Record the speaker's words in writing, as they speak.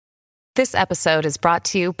This episode is brought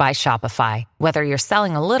to you by Shopify. Whether you're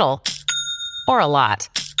selling a little or a lot,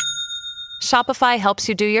 Shopify helps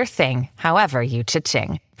you do your thing, however you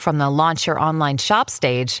cha-ching. From the launch your online shop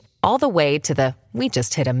stage, all the way to the we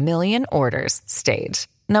just hit 1 million orders stage.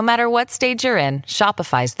 No matter what stage you're in,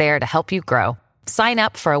 Shopify's there to help you grow. Sign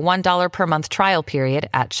up for a $1 per month trial period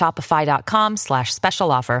at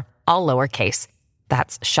shopify.com/special offer, all lowercase.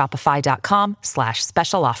 That's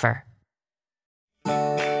shopify.com/special offer.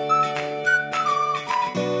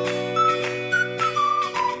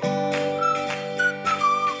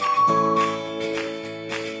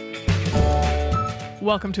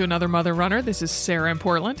 Welcome to another Mother Runner. This is Sarah in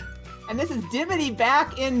Portland. And this is Dimity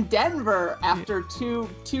back in Denver after two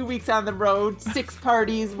weeks on the road, 6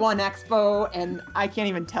 parties, 1 expo, and I can't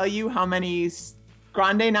even tell you how many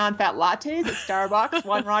grande non-fat lattes at Starbucks,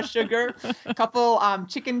 1 raw sugar, a couple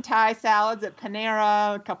chicken Thai salads at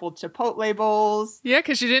Panera, a couple Chipotle bowls. Yeah,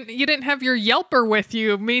 because you didn't have your Yelper with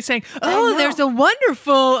you. Me saying, "Oh, there's a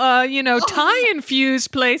wonderful Thai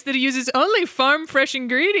infused place that uses only farm fresh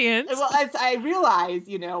ingredients." Well, as I realize,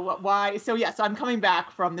 why. So I'm coming back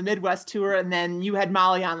from the Midwest tour, and then you had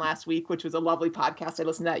Molly on last week, which was a lovely podcast. I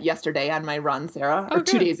listened to that yesterday on my run, Sarah, or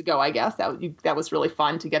 2 days ago, I guess. That was really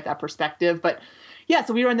fun to get that perspective, but. Yeah,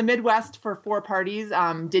 so we were in the Midwest for 4 parties,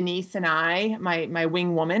 Denise and I, my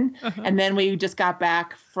wing woman, and then we just got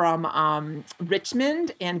back from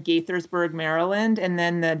Richmond and Gaithersburg, Maryland, and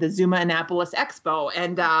then the Zuma Annapolis Expo.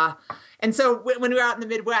 And so when we were out in the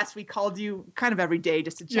Midwest, we called you kind of every day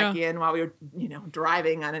just to check in while we were,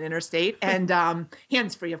 driving on an interstate, and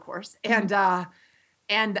hands-free, of course. And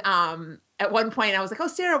at one point, I was like, "Oh,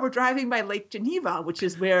 Sarah, we're driving by Lake Geneva, which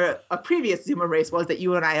is where a previous Zuma race was that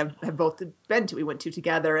you and I have both been to. We went to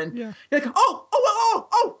together." And you're like, "Oh!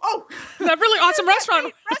 That really awesome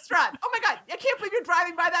restaurant. Restaurant! Oh my God, I can't believe you're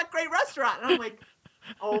driving by that great restaurant." And I'm like,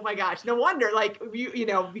 "Oh my gosh, no wonder!" Like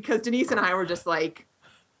because Denise and I were just like,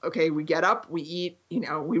 "Okay, we get up, we eat,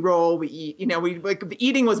 we roll, we eat, the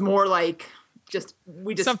eating was more like."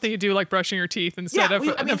 We just something you do like brushing your teeth instead of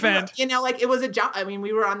an event. It was a job. I mean,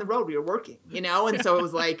 we were on the road, we were working, and so it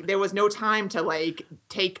was like there was no time to like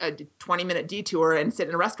take a 20-minute detour and sit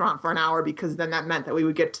in a restaurant for an hour because then that meant that we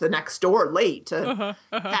would get to the next store late to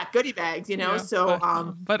pack goodie bags, So,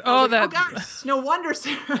 oh gosh, no wonder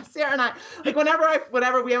Sarah and I like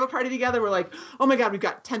whenever we have a party together, we're like, "Oh my God, we've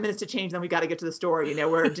got 10 minutes to change, then we got to get to the store."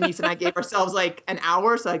 Where Denise and I gave ourselves like an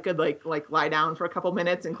hour so I could like lie down for a couple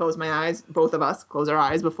minutes and close my eyes. Both of us close our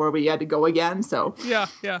eyes before we had to go again. So yeah.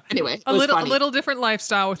 Anyway, a little different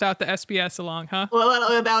lifestyle without the SBS along, huh?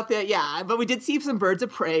 Well, about that, yeah. But we did see some birds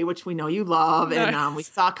of prey, which we know you love, nice. And we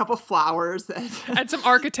saw a couple flowers and some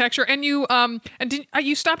architecture. And you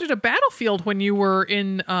you stopped at a battlefield when you were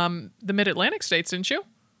in the Mid-Atlantic states, didn't you?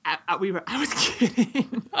 I was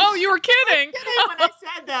kidding. Oh, you were kidding. When I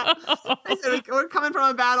said that. I said, we're coming from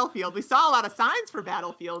a battlefield. We saw a lot of signs for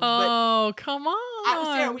battlefields. Oh, come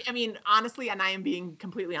on. Sarah, I mean, honestly, and I am being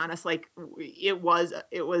completely honest, like it was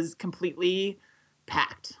completely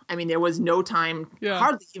packed. I mean, there was no time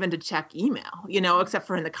hardly even to check email, except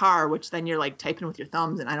for in the car, which then you're like typing with your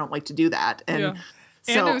thumbs, and I don't like to do that. And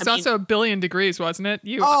and it was also 1 billion degrees, wasn't it?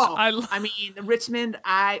 I mean, Richmond,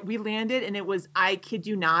 we landed and it was, I kid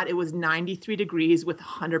you not, it was 93 degrees with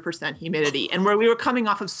 100% humidity. And where we were coming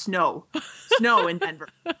off of snow in Denver.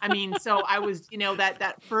 I mean, so I was,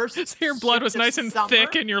 that first. So your blood was nice and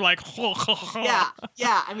thick and you're like,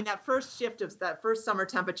 yeah. I mean, that first shift of that first summer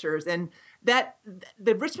temperatures and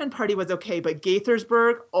the Richmond party was okay, but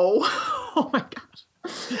Gaithersburg, oh my gosh.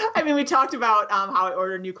 I mean, we talked about how I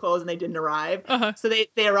ordered new clothes and they didn't arrive. So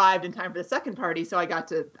they arrived in time for the second party. So I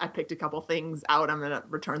picked a couple things out. I'm going to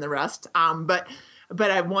return the rest. But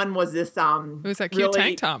one was this. It was that cute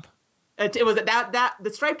tank top. It was that the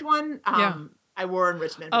striped one. I wore in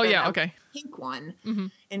Richmond. Oh yeah, okay. Pink one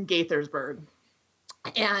in Gaithersburg,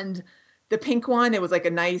 and the pink one. It was like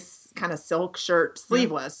a nice kind of silk shirt,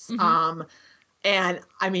 sleeveless. And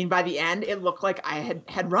I mean, by the end, it looked like I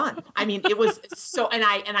had run. I mean, it was so,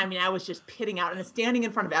 I was just pitting out and standing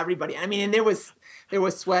in front of everybody. I mean, and there was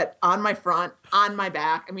sweat on my front, on my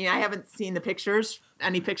back. I mean, I haven't seen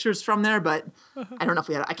any pictures from there, but I don't know if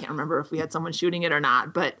I can't remember if we had someone shooting it or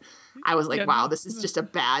not, but I was like, wow, this is just a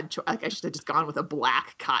bad choice. Like I should have just gone with a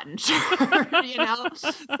black cotton shirt,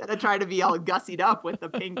 instead of trying to be all gussied up with the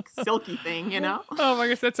pink silky thing, Oh my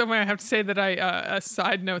gosh, that's so funny. I have to say that a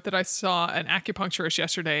side note that I saw an acupuncturist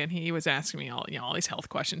yesterday and he was asking me all these health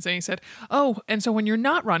questions and he said, "Oh, and so when you're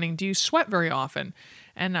not running, do you sweat very often?"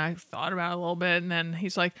 And I thought about it a little bit and then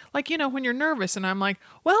he's like, when you're nervous. And I'm like,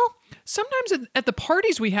 well, sometimes at the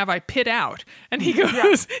parties we have, I pit out. And he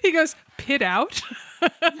goes, pit out?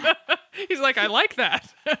 like, I like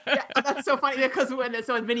that. Yeah, that's so funny because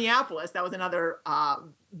in Minneapolis, that was another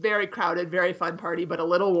very crowded, very fun party, but a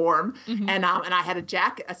little warm. And I had a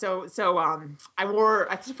jacket. So I wore.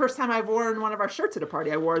 It's the first time I've worn one of our shirts at a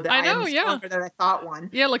party. I wore the I Am Stronger Than I Thought one.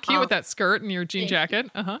 Yeah, look cute with that skirt and your jean jacket.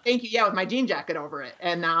 Thank you. Yeah, with my jean jacket over it.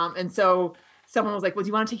 And so someone was like, well, do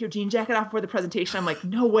you want to take your jean jacket off for the presentation? I'm like,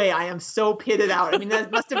 no way. I am so pitted out. I mean, that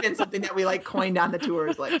must have been something that we like coined on the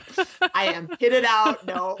tours. Like, I am pitted out.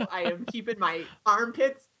 No, I am keeping my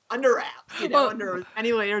armpits under wraps, under as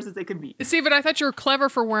many layers as they could be. See, but I thought you were clever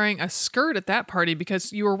for wearing a skirt at that party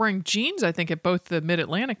because you were wearing jeans, I think, at both the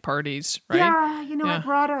Mid-Atlantic parties, right? Yeah, I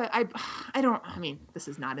brought I mean, this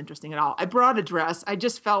is not interesting at all. I brought a dress. I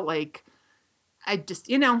just felt like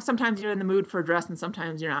sometimes you're in the mood for a dress and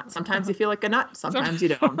sometimes you're not. Sometimes you feel like a nut. Sometimes you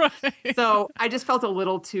don't. Right. So I just felt a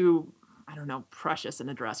little too, I don't know, precious in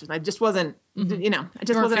a dress. I just wasn't, it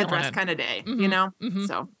just wasn't a dress kind of day,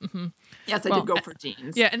 So yes, I did go for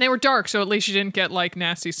jeans. Yeah. And they were dark. So at least you didn't get like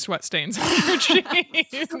nasty sweat stains on your jeans.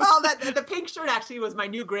 Well, the pink shirt actually was my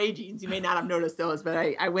new gray jeans. You may not have noticed those, but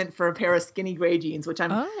I went for a pair of skinny gray jeans, which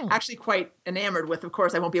I'm actually quite enamored with. Of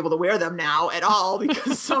course, I won't be able to wear them now at all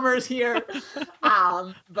because summer's here.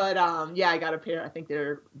 But I got a pair. I think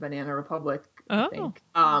they're Banana Republic. I think.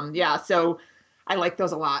 So I like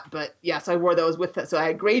those a lot, but so I wore those so I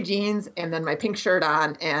had gray jeans and then my pink shirt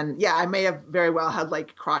on, and I may have very well had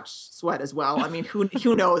like crotch sweat as well. I mean, who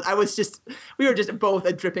knows? We were just both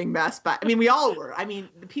a dripping mess, but I mean, we all were. I mean,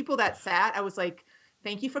 the people that sat, I was like,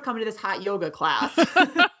 thank you for coming to this hot yoga class.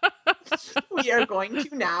 We are going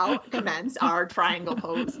to now commence our triangle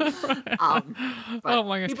pose. Oh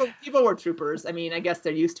my gosh. People were troopers. I mean, I guess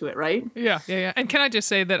they're used to it, right? Yeah. And can I just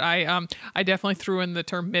say that I definitely threw in the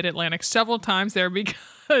term Mid-Atlantic several times there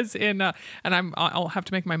because I'll have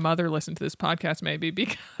to make my mother listen to this podcast maybe,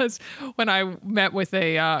 because when I met with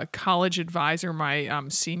a college advisor my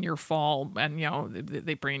senior fall, and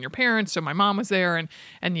they bring in your parents, so my mom was there,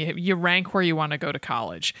 and you rank where you want to go to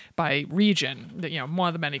college by region. One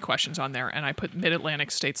of the many questions on there, and I put Mid-Atlantic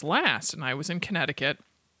states last, and I was in Connecticut,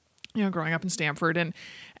 growing up in Stamford,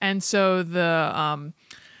 and so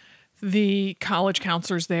the college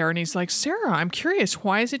counselor's there, and he's like, Sarah, I'm curious,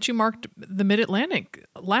 why is it you marked the Mid-Atlantic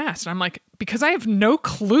last? And I'm like, because I have no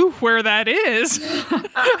clue where that is.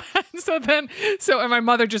 And my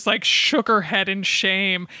mother just like shook her head in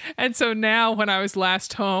shame. And so now when I was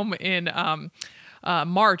last home in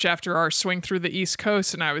March after our swing through the East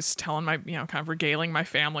Coast, and I was telling my, kind of regaling my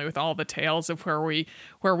family with all the tales of where we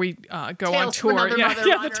go on tour.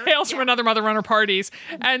 The tales from another Mother Runner parties.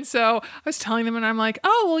 And so I was telling them, and I'm like,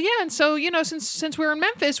 oh, well, yeah. And so, since we're in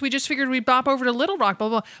Memphis, we just figured we'd bop over to Little Rock, blah,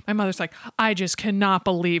 blah. My mother's like, I just cannot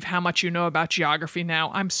believe how much you know about geography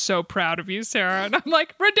now. I'm so proud of you, Sarah. And I'm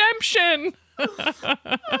like, redemption.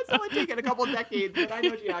 It's only taken a couple decades, but I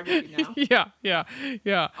know geography now.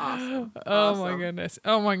 Yeah. Awesome. Oh my goodness.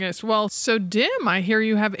 Well, so Dim, I hear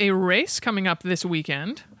you have a race coming up this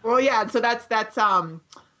weekend. Well, yeah. So that's I'm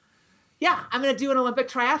going to do an Olympic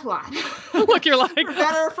triathlon. Look, you're like for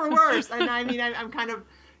better or for worse. And I mean, I'm kind of,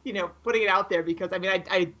 putting it out there because I mean,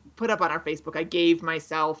 I put up on our Facebook, I gave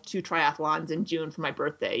myself 2 triathlons in June for my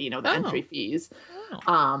birthday, the entry fees.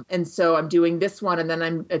 And so I'm doing this one, and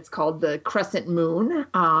then it's called the Crescent Moon.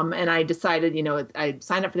 And I decided, I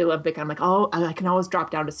signed up for the Olympic, and I'm like, oh, I can always drop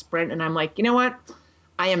down to sprint. And I'm like, you know what?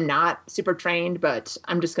 I am not super trained, but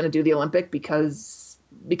I'm just going to do the Olympic because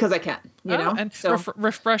I can, and so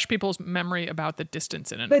refresh people's memory about the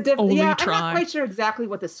distance in it. I'm not quite sure exactly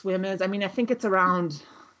what the swim is. I mean, I think it's around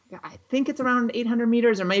 800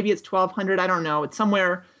 meters, or maybe it's 1,200. I don't know. It's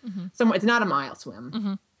somewhere. It's not a mile swim.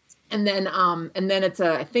 Mm-hmm. And then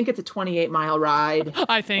I think it's a 28-mile ride.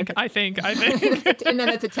 I think. And then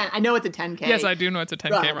it's a 10. I know it's a 10K. Yes, I do know it's a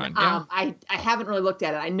 10K run. Yeah. I haven't really looked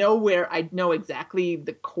at it. I know exactly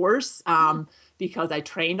the course because I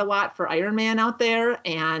trained a lot for Ironman out there,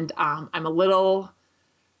 and I'm a little.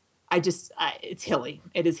 It's hilly.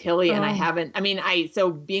 It is hilly, and I haven't. I mean, so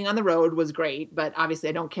being on the road was great, but obviously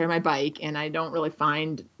I don't carry my bike, and I don't really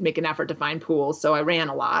make an effort to find pools. So I ran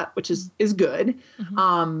a lot, which is good.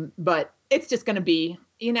 Mm-hmm. But it's just going to be,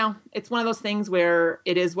 it's one of those things where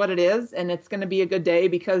it is what it is, and it's going to be a good day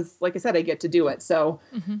because, like I said, I get to do it. So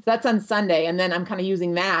that's on Sunday, and then I'm kind of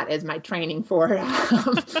using that as my training for.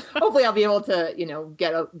 Hopefully, I'll be able to,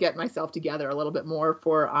 get myself together a little bit more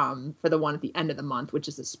for the one at the end of the month, which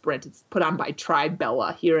is a sprint. It's put on by Tribe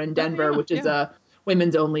Bella here in Denver, which is a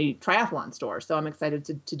women's only triathlon store. So I'm excited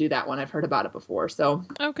to do that one. I've heard about it before. So.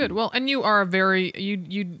 Oh, good. Well, and you are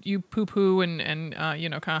you poo-poo and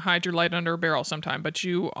kind of hide your light under a barrel sometime, but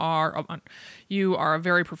you are a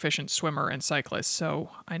very proficient swimmer and cyclist.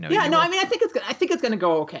 So I know. Yeah, no, I mean, I think it's going to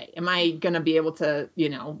go okay. Am I going to be able to,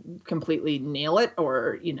 completely nail it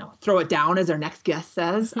or, throw it down as our next guest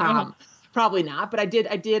says? Probably not. But I did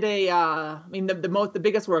the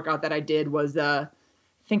biggest workout that I did was, I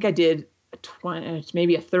think I did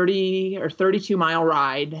maybe a 30 or 32 mile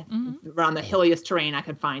ride around the hilliest terrain I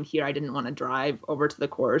could find here. I didn't want to drive over to the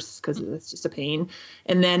course because it's just a pain.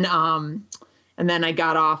 And then I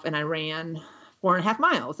got off and I ran 4.5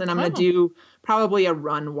 miles, and I'm going to do probably a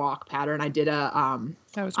run walk pattern. I did on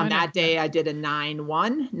that day, I did a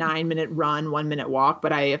 9-minute run, 1 minute walk,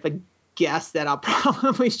 but I have a guess that I'll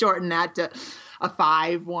probably shorten that to a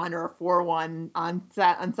 5-1 or a 4-1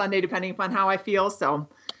 on Sunday, depending upon how I feel. So,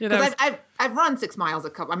 because I've run 6 miles I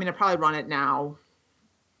probably run it now.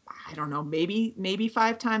 I don't know, maybe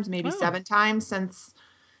 5 times, maybe 7 times since,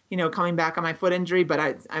 coming back on my foot injury. But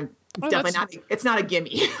I'm definitely not. It's not a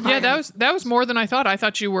gimme. Yeah, that was more than I thought. I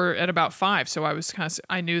thought you were at about 5, so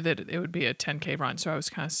I knew that it would be a 10K run, so I was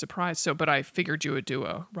kind of surprised. So, but I figured you would do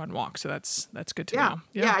a run walk, so that's good to know.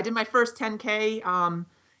 Yeah, I did my first 10K.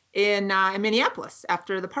 In Minneapolis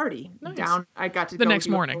after the party. Nice. I got to the go next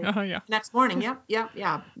morning. Next morning.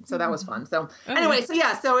 Yeah. So that was fun. So anyway,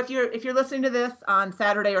 so if you're listening to this on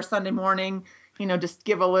Saturday or Sunday morning, just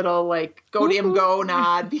give a little go Dim Go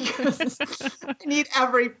nod, because I need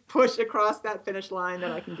every push across that finish line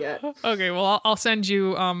that I can get. Okay, well, I'll send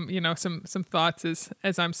you some thoughts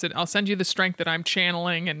as I'm sitting. I'll send you the strength that I'm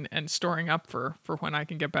channeling and storing up for when I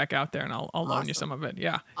can get back out there, and I'll loan you some of it.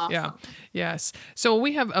 Yeah. Awesome. Yeah. Yes. So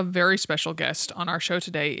we have a very special guest on our show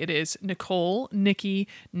today. It is Nikki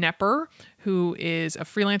Knepper, who is a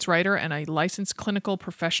freelance writer and a licensed clinical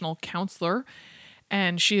professional counselor,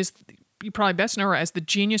 and she is. You probably best know her as the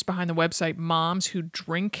genius behind the website Moms Who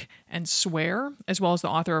Drink and Swear, as well as the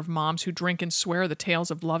author of Moms Who Drink and Swear, The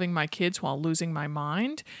Tales of Loving My Kids While Losing My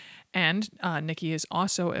Mind. And Nikki is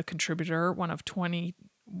also a contributor, one of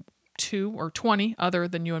 22 or 20 other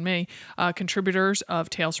than you and me, contributors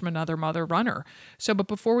of Tales from Another Mother Runner. So, but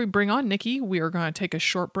before we bring on Nikki, we are going to take a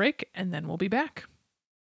short break and then we'll be back.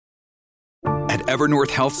 At Evernorth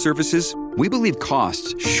Health Services, we believe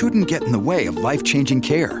costs shouldn't get in the way of life-changing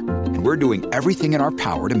care, and we're doing everything in our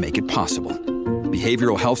power to make it possible.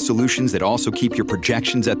 Behavioral health solutions that also keep your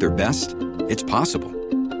projections at their best? It's possible.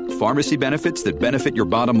 Pharmacy benefits that benefit your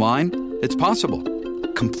bottom line? It's possible.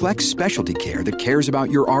 Complex specialty care that cares about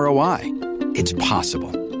your ROI? It's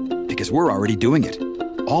possible. Because we're already doing it.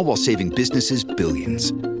 All while saving businesses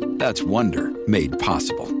billions. That's Wonder made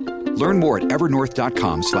possible. Learn more at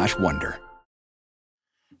evernorth.com/wonder.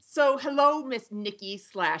 So, hello, Miss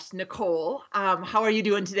Nikki/Nicole. How are you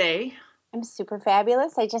doing today? I'm super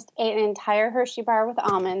fabulous. I just ate an entire Hershey bar with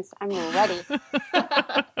almonds. I'm ready.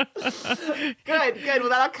 Good. Well,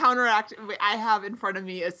 that'll counteract. I have in front of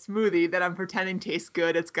me a smoothie that I'm pretending tastes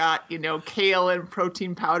good. It's got, kale and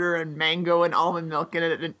protein powder and mango and almond milk in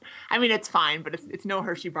it. And, it's fine, but it's no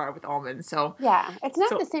Hershey bar with almonds. So yeah, it's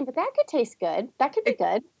not the same, but that could taste good. That could be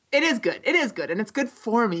good. It is good. And it's good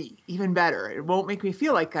for me, even better. It won't make me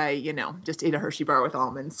feel like I, just ate a Hershey bar with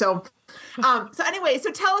almonds. So, anyway,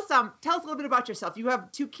 tell us a little bit about yourself. You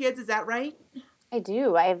have 2 kids, is that right? I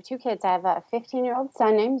do. I have 2 kids. I have a 15-year-old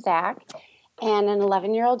son named Zach and an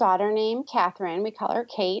 11-year-old daughter named Catherine. We call her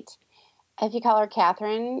Kate. If you call her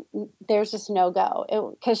Catherine, there's just no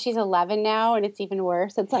go. Because she's 11 now, and it's even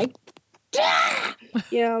worse. It's like,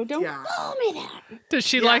 don't call me that. Does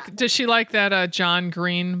she like that John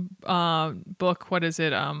Green book? What is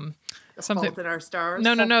it? Something. Fault in Our Stars.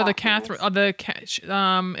 No. The Catherine.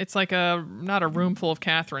 It's like not a room full of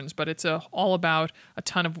Catherines, but it's all about a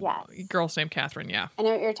ton of girls named Catherine. Yeah. I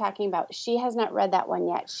know what you're talking about. She has not read that one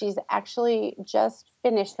yet. She's actually just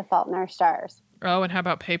finished The Fault in Our Stars. Oh, and how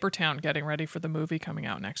about Paper Town getting ready for the movie coming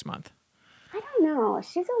out next month? I don't know.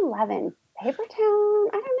 She's 11. Paper Town.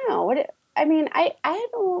 I don't know. I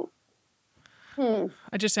don't.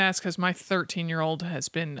 I just asked because my 13-year-old has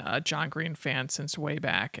been a John Green fan since way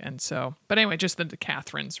back. And so, but anyway, just the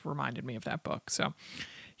Catherines reminded me of that book. So,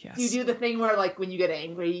 yes. You do the thing where, when you get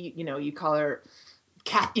angry, you call her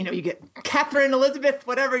you get Catherine Elizabeth,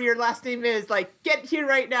 whatever your last name is, get here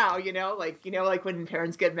right now, when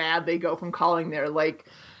parents get mad, they go from calling their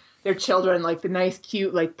children the nice,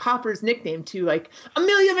 cute, Popper's nickname to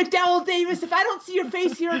Amelia McDowell Davis. If I don't see your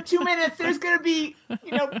face here in 2 minutes, there's going to be,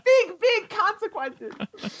 big consequences.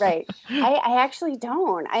 Right. I actually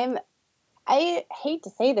don't. I hate to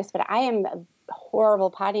say this, but I am horrible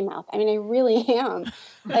potty mouth. I mean, I really am.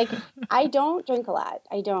 Like, I don't drink a lot.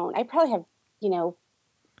 I don't. I probably have,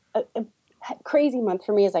 a crazy month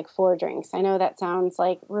for me is like 4 drinks. I know that sounds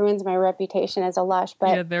like ruins my reputation as a lush, but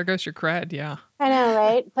yeah, there goes your cred. Yeah. I know,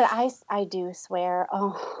 right? But I do swear,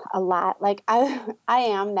 a lot. Like I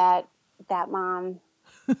am that mom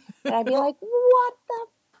that I'd be like, what the?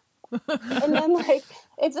 And then like,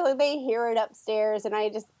 it's like they hear it upstairs and I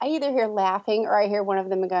either hear laughing or I hear one of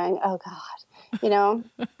them going, oh God,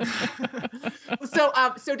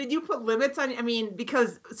 So did you put limits on, I mean,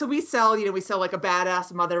 because, so we sell like a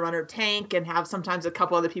Badass Mother Runner tank and have sometimes a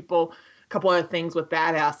couple other things with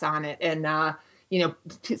Badass on it. And,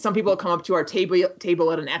 some people come up to our table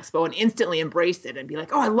at an expo and instantly embrace it and be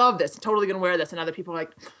like, oh, I love this. I'm totally going to wear this. And other people are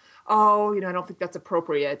like, oh, I don't think that's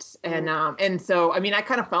appropriate. And so, I mean, I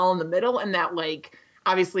kind of fell in the middle and that like,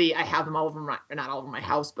 obviously I have them all over not all over my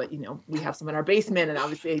house, but we have some in our basement and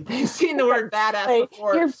obviously they've seen the word badass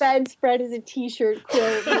before. Your bedspread is a t-shirt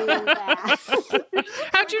quilt.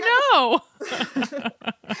 How'd you know?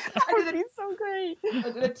 It's so great. I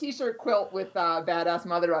did a t-shirt quilt with Badass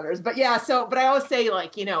Mother Runners. But yeah, but I always say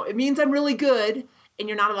like, it means I'm really good and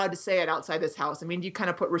you're not allowed to say it outside this house. I mean, you kind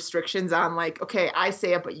of put restrictions on like, okay, I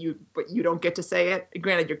say it, but you don't get to say it.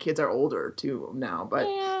 Granted, your kids are older too now, but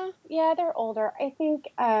yeah, they're older. I think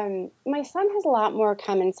my son has a lot more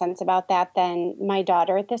common sense about that than my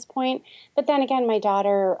daughter at this point. But then again, my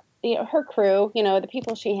daughter, her crew, the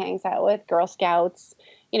people she hangs out with, Girl Scouts,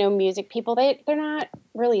 music people, they're not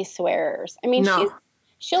really swearers. I mean, no.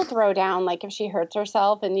 she'll throw down like if she hurts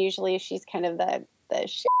herself, and usually she's kind of the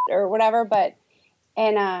shit or whatever. But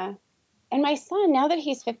and my son, now that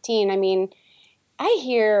he's 15, I mean, I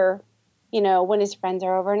hear, when his friends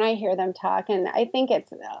are over and I hear them talk, and I think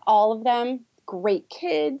it's all of them great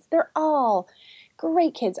kids. They're all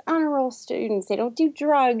great kids, honor roll students. They don't do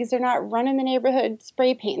drugs. They're not running the neighborhood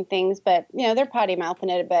spray painting things, but they're potty mouthing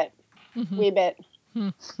it a bit, wee bit.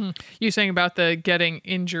 You saying about the getting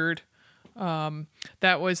injured?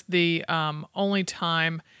 That was the only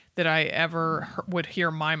time that I ever would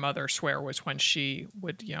hear my mother swear was when she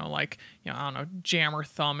would, I don't know, jam her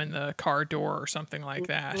thumb in the car door or something like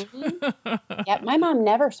that. Mm-hmm. Yeah, my mom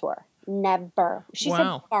never swore. Never. She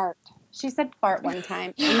Wow. said fart. She said fart one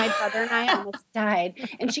time, and my brother and I almost died.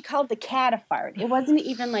 And she called the cat a fart. It wasn't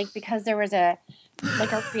even like because there was a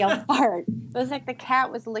real fart. It was like the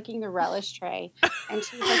cat was licking the relish tray, and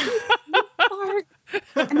she was like, "You fart."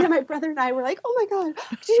 And then my brother and I were like, "Oh my God,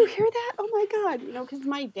 did you hear that? Oh my God!" Because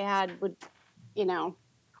my dad would, you don't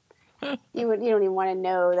even want to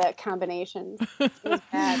know that combinations. It was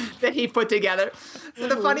bad. That he put together. So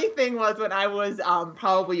the funny thing was when I was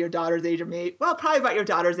probably your daughter's age, or maybe, well, probably about your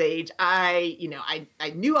daughter's age, I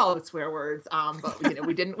knew all the swear words, but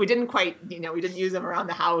we didn't quite, we didn't use them around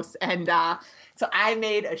the house. And so I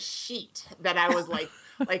made a sheet that I was like,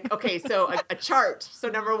 okay, so a chart. So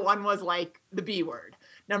number 1 was like the B word.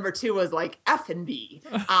 Number 2 was like F and B.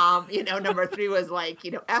 Number 3 was like,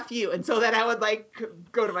 F you. And so then I would like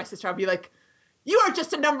go to my sister and be like, you are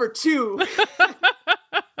just a number 2.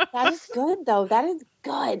 That is good though. That is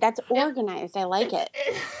good. That's organized. I like it.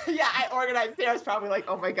 Yeah, I organized. Sarah's probably like,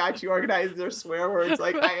 oh my God, she organized their swear words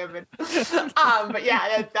like I am. But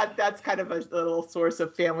yeah, that's kind of a little source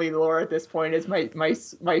of family lore at this point is my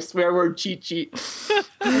swear word cheat sheet.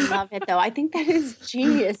 I love it though. I think that is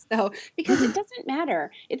genius though, because it doesn't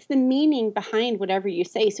matter. It's the meaning behind whatever you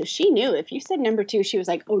say. So she knew if you said number 2, she was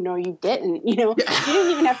like, oh no, you didn't. You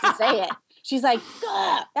didn't even have to say it. She's like,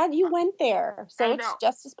 that you went there. So it's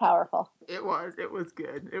just as powerful. It was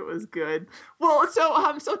good. Well,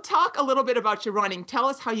 so talk a little bit about your running. Tell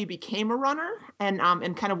us how you became a runner and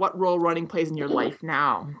kind of what role running plays in your life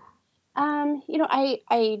now.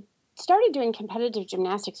 I started doing competitive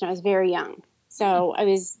gymnastics when I was very young. So I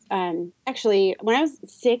was actually, when I was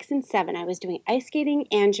 6 and 7, I was doing ice skating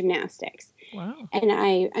and gymnastics. Wow. And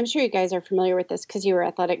I'm sure you guys are familiar with this because you were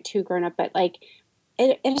athletic too growing up, but like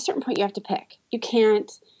at a certain point you have to pick. You can't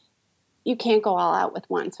go all out with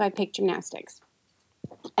one. So I picked gymnastics.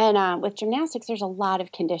 And with gymnastics, there's a lot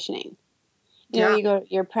of conditioning.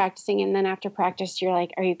 You're practicing, and then after practice, you're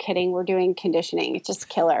like, are you kidding? We're doing conditioning. It's just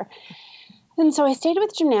killer. And so I stayed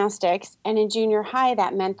with gymnastics, and in junior high,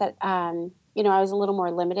 that meant that, I was a little more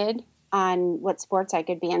limited on what sports I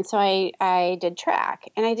could be in. So I did track,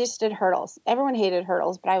 and I just did hurdles. Everyone hated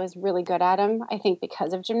hurdles, but I was really good at them, I think,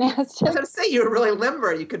 because of gymnastics. I was going to say, you were really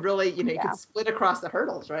limber. You could really, you could split across the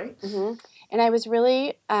hurdles, right? Mm-hmm. And I was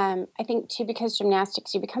really, I think, too, because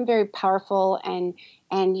gymnastics, you become very powerful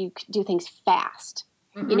and you do things fast.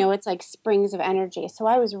 Mm-hmm. It's like springs of energy. So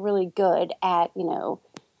I was really good at,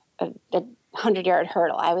 a 100-yard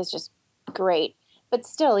hurdle. I was just great. But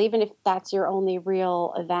still, even if that's your only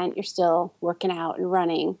real event, you're still working out and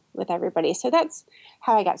running with everybody. So that's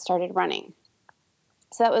how I got started running.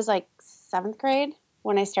 So that was like 7th grade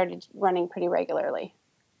when I started running pretty regularly.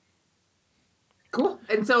 Cool.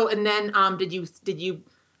 And then did you,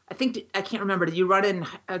 I can't remember, did you run in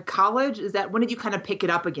college? When did you kind of pick it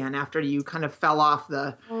up again after you kind of fell off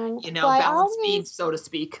the, balance speed, so to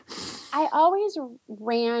speak? I always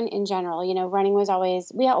ran in general. Running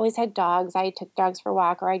was we always had dogs. I took dogs for a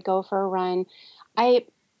walk or I'd go for a run. It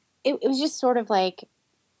was just sort of like,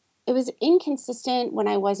 it was inconsistent when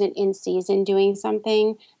I wasn't in season doing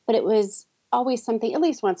something, but it was always something, at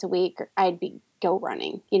least once a week, I'd go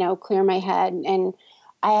running, clear my head. And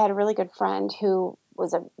I had a really good friend who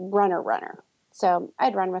was a runner. So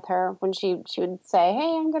I'd run with her when she would say,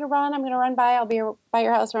 hey, I'm going to run by. I'll be by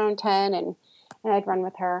your house around 10. And I'd run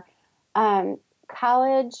with her.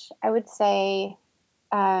 College, I would say,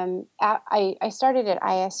 I started at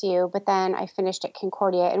ISU, but then I finished at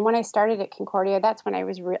Concordia. And when I started at Concordia, that's when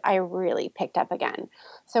I really picked up again.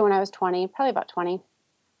 So when I was 20, probably about 20,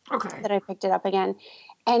 okay, that I picked it up again.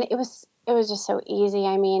 And it was just so easy.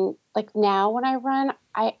 I mean, like now when I run,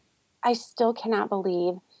 I still cannot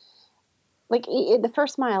believe, like the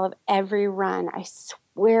first mile of every run, I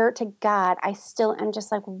swear to God, I still am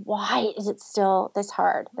just like, why is it still this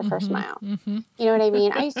hard, the first mile? Mm-hmm. You know what I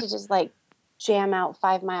mean? I used to just like jam out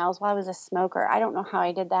 5 miles while I was a smoker. I don't know how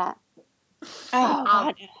I did that. Oh,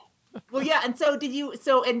 God. Well, yeah. And so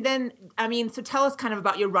so tell us kind of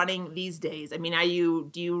about your running these days. I mean,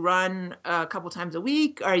 do you run a couple times a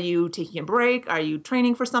week? Are you taking a break? Are you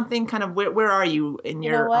training for something? Kind of where are you in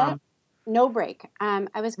your, know what? No break. I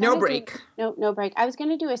was no break. No break. I was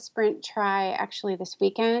going to do a sprint try actually this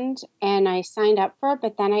weekend and I signed up for it,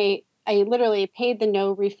 but then I literally paid the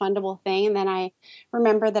no refundable thing. And then I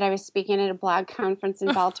remember that I was speaking at a blog conference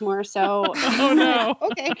in Baltimore. So, oh no.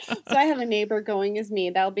 Okay. So I have a neighbor going as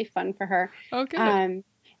me. That'll be fun for her. Okay.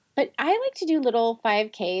 But I like to do little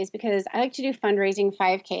 5Ks because I like to do fundraising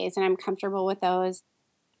 5Ks and I'm comfortable with those.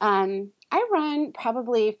 I run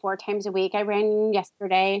probably 4 times a week. I ran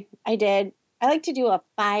yesterday. I like to do a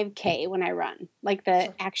 5K when I run, like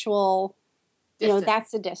the actual, distance.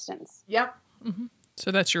 That's the distance. Yep. Mm-hmm.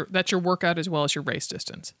 So that's your workout as well as your race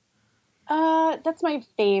distance. That's my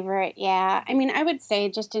favorite. Yeah. I mean, I would say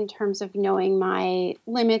just in terms of knowing my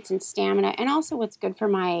limits and stamina and also what's good for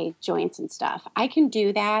my joints and stuff. I can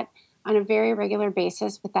do that on a very regular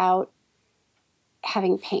basis without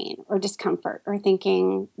having pain or discomfort or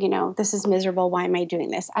thinking, this is miserable. Why am I doing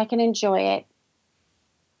this? I can enjoy it.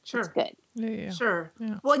 Sure. It's good. Yeah. Sure.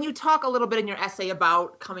 Yeah. Well, and you talk a little bit in your essay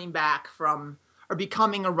about coming back from or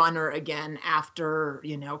becoming a runner again after,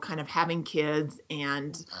 kind of having kids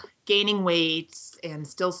and gaining weight and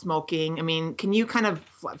still smoking. I mean, can you kind of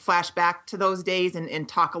flash back to those days and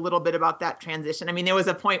talk a little bit about that transition? I mean, there was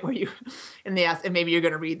a point where you, and maybe you're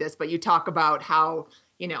going to read this, but you talk about how,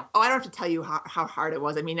 I don't have to tell you how hard it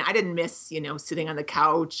was. I mean, I didn't miss, sitting on the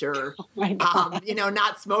couch or,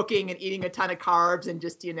 not smoking and eating a ton of carbs and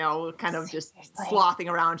just, kind of just slothing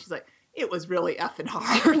around. She's like, it was really effing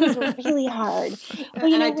hard. It was really hard.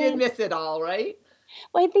 Well, and I did miss it all, right?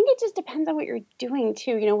 Well, I think it just depends on what you're doing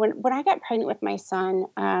too. When I got pregnant with my son,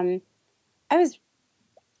 I was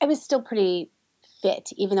still pretty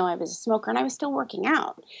fit, even though I was a smoker, and I was still working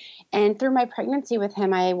out. And through my pregnancy with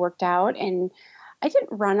him, I worked out, and I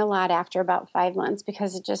didn't run a lot after about 5 months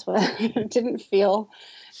because it just it didn't feel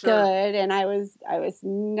good, and I wasn't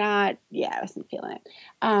feeling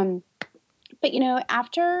it. But,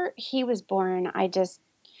 after he was born, I just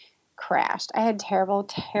crashed. I had terrible,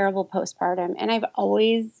 terrible postpartum. And I've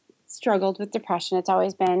always struggled with depression. It's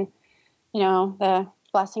always been, the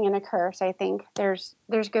blessing and a curse. I think there's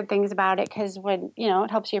good things about it because when,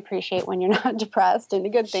 it helps you appreciate when you're not depressed and the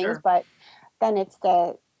good things. But then it's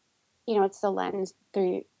the lens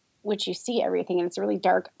through which you see everything. And it's a really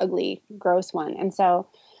dark, ugly, gross one. And so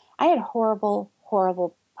I had horrible,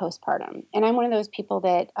 horrible postpartum. And I'm one of those people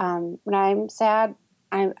that when I'm sad,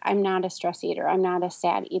 I'm not a stress eater. I'm not a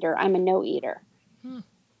sad eater. I'm a no eater.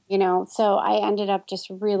 So I ended up just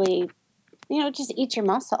really, just eat your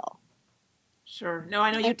muscle. Sure. No, I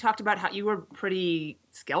know you talked about how you were pretty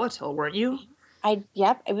skeletal, weren't you?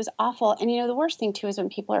 Yep, it was awful. And the worst thing too is when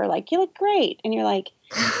people are like, you look great. And you're like,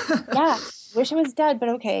 yeah, wish I was dead, but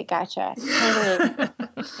okay, gotcha. Totally.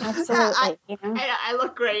 Absolutely. I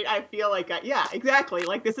look great. I feel like, exactly.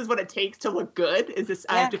 Like this is what it takes to look good. Is this,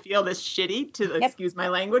 I have to feel this shitty to excuse my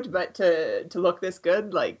language, but to look this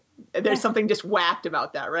good, like there's something just whacked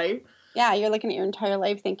about that, right? Yeah. You're looking at your entire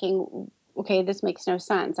life thinking, okay, this makes no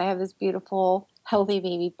sense. I have this beautiful healthy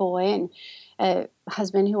baby boy and a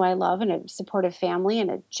husband who I love and a supportive family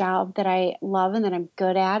and a job that I love and that I'm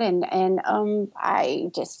good at. And I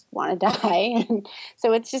just want to die. And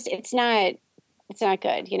so it's not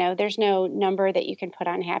good. There's no number that you can put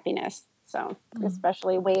on happiness. So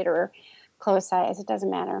especially weight or clothes size, it doesn't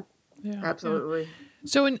matter. Yeah, absolutely.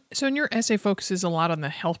 So in your essay focuses a lot on the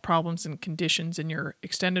health problems and conditions in your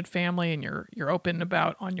extended family, and you're open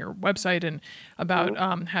about on your website and about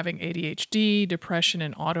having ADHD, depression,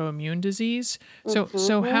 and autoimmune disease.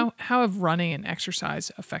 So how have running and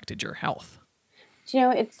exercise affected your health?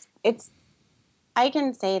 It's I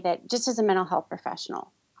can say that just as a mental health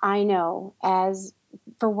professional, I know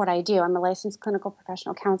for what I do, I'm a licensed clinical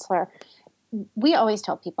professional counselor. I always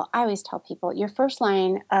tell people, your first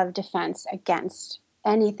line of defense against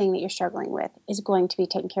anything that you're struggling with is going to be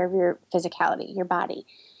taking care of your physicality, your body.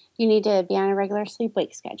 You need to be on a regular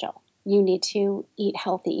sleep-wake schedule. You need to eat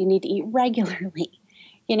healthy. You need to eat regularly,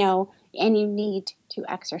 and you need to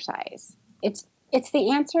exercise. It's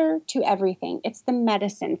the answer to everything. It's the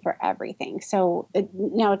medicine for everything. So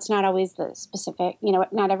now it's not always the specific,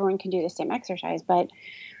 not everyone can do the same exercise, but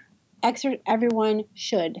everyone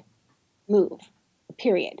should move,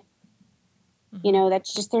 period.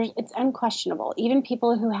 That's just, it's unquestionable. Even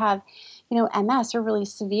people who have, MS or really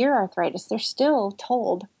severe arthritis, they're still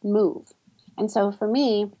told move. And so for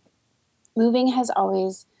me, moving has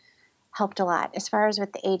always helped a lot. As far as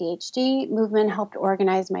with the ADHD, movement helped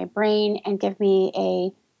organize my brain and give me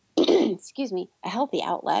a healthy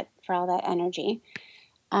outlet for all that energy.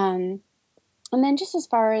 And then just as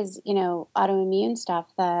far as, autoimmune stuff,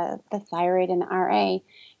 the thyroid and the RA,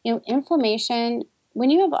 inflammation, when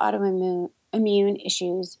you have autoimmune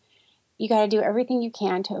issues, you got to do everything you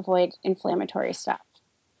can to avoid inflammatory stuff.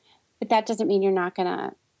 But that doesn't mean you're not going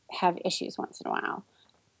to have issues once in a while.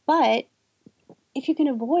 But if you can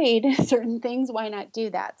avoid certain things, why not do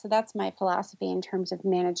that? So that's my philosophy in terms of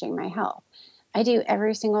managing my health. I do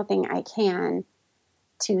every single thing I can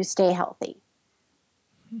to stay healthy.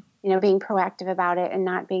 Being proactive about it and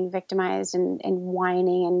not being victimized and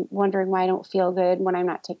whining and wondering why I don't feel good when I'm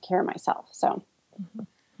not taking care of myself. So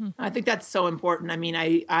I think that's so important. I mean,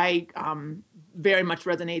 I very much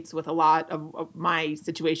resonates with a lot of my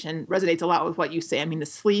situation, resonates a lot with what you say. I mean, the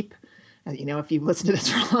sleep, if you've listened to this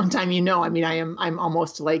for a long time, I mean, I'm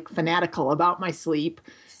almost like fanatical about my sleep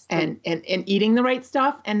and eating the right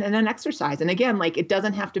stuff and then exercise. And again, like it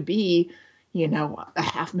doesn't have to be, a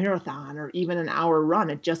half marathon or even an hour run.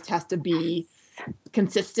 It just has to be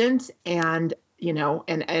consistent and,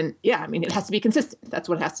 and yeah, I mean, it has to be consistent. That's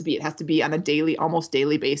what it has to be. It has to be on a almost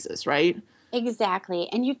daily basis, right? Exactly.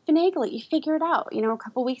 And you finagle it, you figure it out. A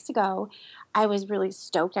couple weeks ago, I was really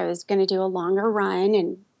stoked. I was going to do a longer run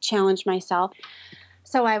and challenge myself.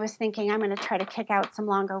 So I was thinking I'm going to try to kick out some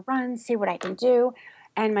longer runs, see what I can do.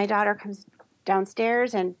 And my daughter comes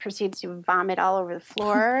downstairs and proceeds to vomit all over the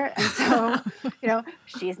floor. And so,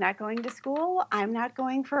 she's not going to school. I'm not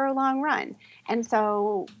going for a long run. And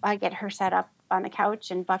so I get her set up on the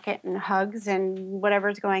couch and bucket and hugs and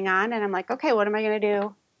whatever's going on. And I'm like, okay, what am I going to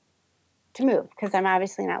do to move? Because I'm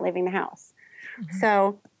obviously not leaving the house. Mm-hmm.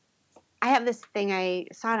 So I have this thing, I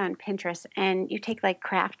saw it on Pinterest, and you take like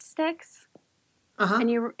craft sticks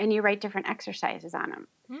and you write different exercises on them.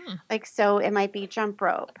 Like, so it might be jump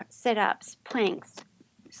rope, sit-ups, planks,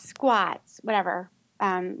 squats, whatever,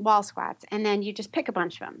 wall squats. And then you just pick a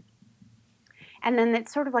bunch of them. And then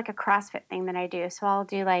it's sort of like a CrossFit thing that I do. So I'll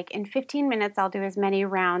do like in 15 minutes, I'll do as many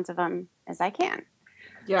rounds of them as I can.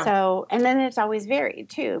 Yeah. So, and then it's always varied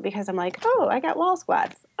too, because I'm like, oh, I got wall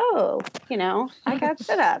squats. Oh, I got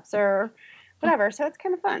sit-ups or whatever. So it's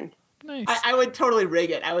kind of fun. Nice. I would totally rig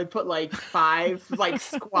it. I would put like 5 like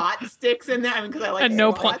squat sticks in there. I mean, because I like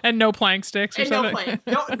no plank sticks or something.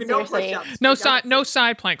 No push-ups. No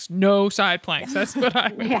side planks. No side planks. That's what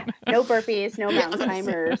I would. Yeah. No burpees. No mountain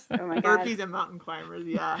climbers. Oh my god. Burpees and mountain climbers.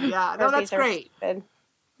 Yeah. No, that's great.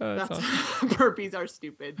 That's awesome. Burpees are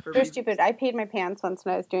stupid. They're stupid. I peed my pants once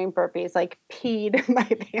when I was doing burpees. Like peed my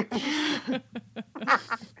pants.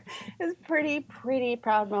 It was a pretty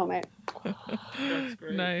proud moment. That's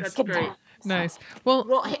great. Nice. That's great. Nice.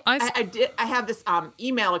 Well, I have this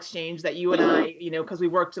email exchange that you and I, because we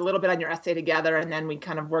worked a little bit on your essay together, and then we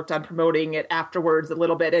kind of worked on promoting it afterwards a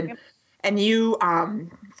little bit, and you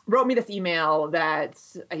wrote me this email that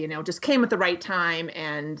just came at the right time,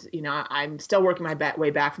 and I'm still working my way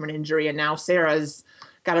back from an injury, and now Sarah's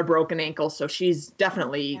got a broken ankle, so she's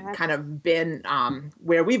definitely kind of been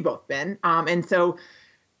where we've both been, and so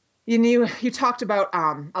you talked about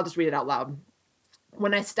I'll just read it out loud.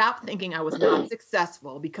 When I stopped thinking I was not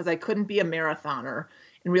successful because I couldn't be a marathoner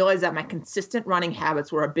and realized that my consistent running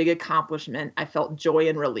habits were a big accomplishment. I felt joy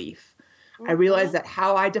and relief. I realized that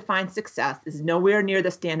how I define success is nowhere near the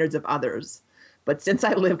standards of others. But since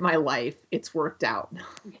I live my life, it's worked out.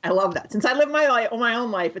 I love that. Since I live my own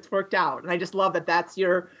life, it's worked out. And I just love that that's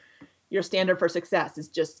your standard for success is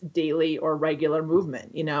just daily or regular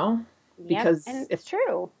movement, you know? Because and it's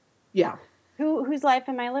true. Yeah. Whose life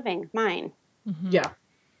am I living? Mine. Mm-hmm. Yeah.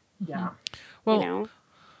 Yeah. Well, you know?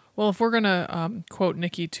 Well, if we're gonna quote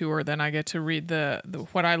Nikki Tour, then I get to read the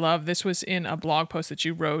what I love. This was in a blog post that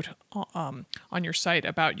you wrote on your site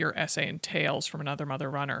about your essay in Tales from Another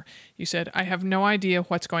Mother Runner. You said, "I have no idea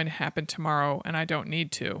what's going to happen tomorrow, and I don't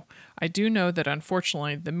need to. I do know that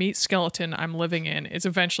unfortunately, the meat skeleton I'm living in is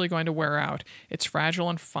eventually going to wear out. It's fragile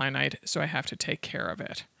and finite, so I have to take care of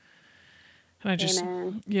it." And I just,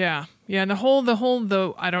 Amen. yeah. And the whole,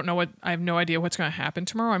 though, I have no idea what's going to happen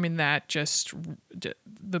tomorrow. I mean, that just,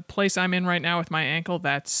 the place I'm in right now with my ankle,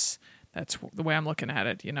 that's the way I'm looking at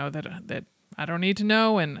it, you know, that I don't need to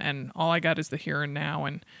know. And all I got is the here and now.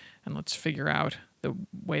 And let's figure out the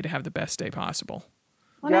way to have the best day possible.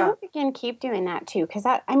 Well, I hope you can keep doing that too. Cause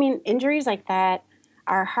injuries like that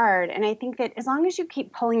are hard. And I think that as long as you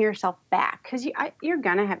keep pulling yourself back, cause you're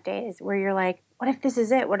going to have days where you're like, what if this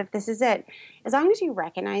is it? What if this is it? As long as you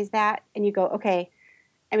recognize that and you go, okay,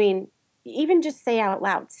 even just say out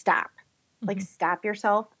loud, stop. Mm-hmm. Like stop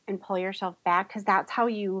yourself and pull yourself back because that's how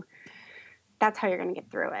you're going to get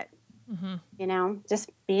through it. Mm-hmm. You know, just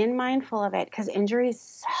being mindful of it because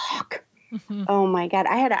injuries suck. Mm-hmm. Oh my God.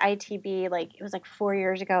 I had an ITB, it was 4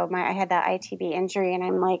 years ago. I had that ITB injury and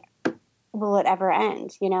I'm like, will it ever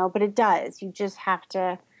end? You know, but it does. You just have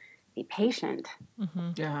to be patient.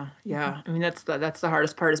 Mm-hmm. Yeah. Yeah. I mean, that's the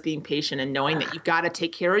hardest part is being patient and knowing that you've got to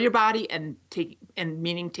take care of your body and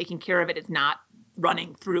meaning taking care of it is not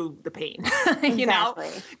running through the pain, you know,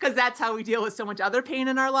 because that's how we deal with so much other pain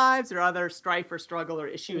in our lives or other strife or struggle or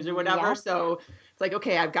issues or whatever. Yeah. So it's like,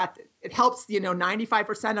 okay, it helps,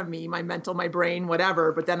 95% of me, my mental, my brain,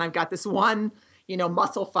 whatever. But then I've got this one,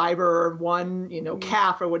 muscle fiber or one,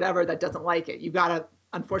 calf or whatever that doesn't like it. You got to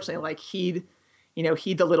unfortunately heed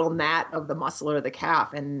the little gnat of the muscle or the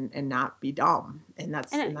calf and not be dumb. And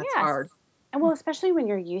that's hard. And well, especially when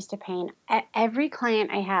you're used to pain. Every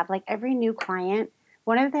client I have, every new client,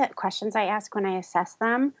 one of the questions I ask when I assess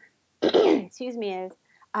them, excuse me, is,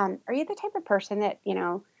 are you the type of person that,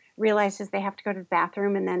 realizes they have to go to the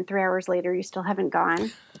bathroom and then 3 hours later you still haven't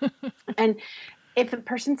gone? And if a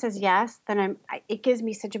person says yes, then it gives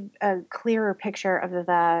me such a clearer picture of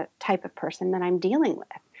the type of person that I'm dealing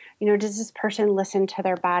with. Does this person listen to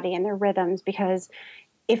their body and their rhythms? Because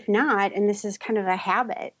if not, and this is kind of a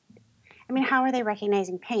habit, how are they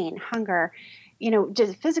recognizing pain, hunger,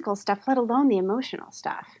 just physical stuff, let alone the emotional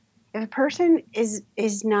stuff? If a person is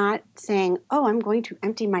not saying, oh, I'm going to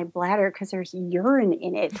empty my bladder because there's urine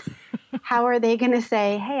in it, how are they going to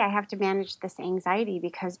say, hey, I have to manage this anxiety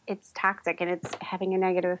because it's toxic and it's having a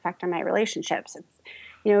negative effect on my relationships? It's,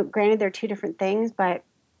 granted, they're two different things, but,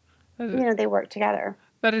 they work together.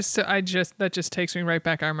 That just takes me right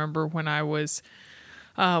back. I remember when I was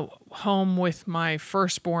home with my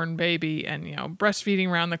firstborn baby and, breastfeeding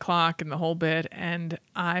around the clock and the whole bit. And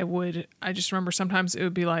I just remember sometimes it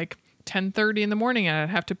would be 10:30 in the morning and I'd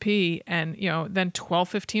have to pee. And, then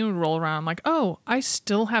 12:15 would roll around. I'm like, oh, I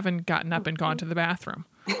still haven't gotten up and gone to the bathroom.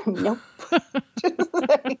 Nope.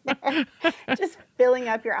 Just filling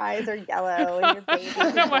up, your eyes are yellow and your baby's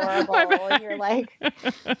horrible and you're like,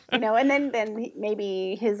 and then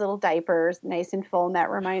maybe his little diaper's nice and full and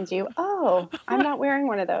that reminds you, oh, I'm not wearing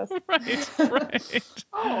one of those. Right.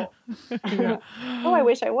 Oh, I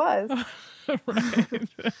wish I was. Right.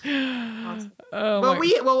 Awesome.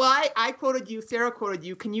 I quoted you, Sarah quoted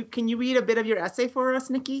you. Can you read a bit of your essay for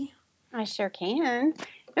us, Nikki? I sure can.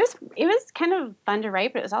 It was kind of fun to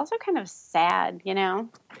write, but it was also kind of sad,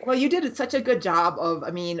 Well, you did such a good job of,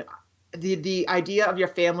 the idea of your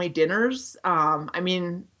family dinners. I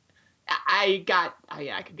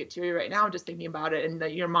could get teary right now just thinking about it and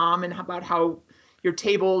your mom and about how your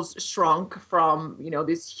tables shrunk from,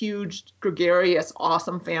 this huge, gregarious,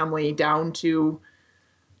 awesome family down to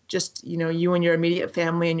just, you and your immediate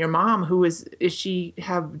family and your mom, who is she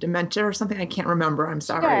have dementia or something? I can't remember. I'm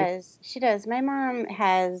sorry. She does. My mom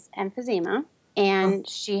has emphysema and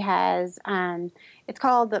she has, it's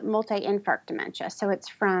called multi-infarct dementia. So it's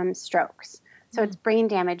from strokes. So it's brain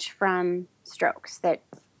damage from strokes that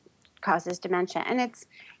causes dementia. And it's,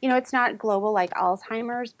 it's not global like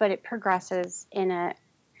Alzheimer's, but it progresses in a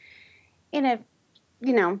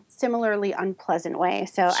similarly unpleasant way.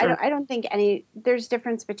 So sure. I don't think there's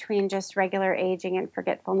difference between just regular aging and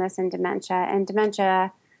forgetfulness and dementia. And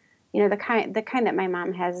dementia the kind that my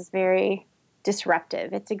mom has is very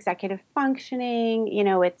disruptive. It's executive functioning,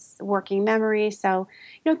 it's working memory. So,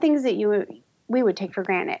 things that we would take for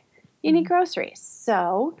granted. You need groceries.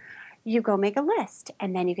 So you go make a list,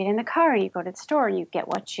 and then you get in the car and you go to the store and you get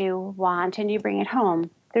what you want and you bring it home.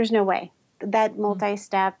 There's no way. That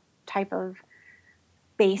multi-step type of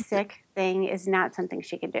basic thing is not something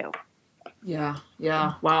she can do. Yeah.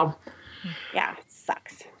 Wow. Yeah, it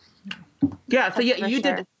sucks. Yeah. So you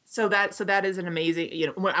did. So that is an amazing,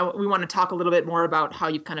 we want to talk a little bit more about how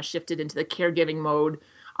you've kind of shifted into the caregiving mode,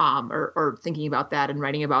 or thinking about that and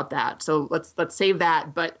writing about that. So let's save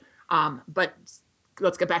that. But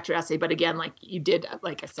let's get back to your essay. But again, like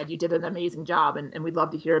I said, you did an amazing job, and we'd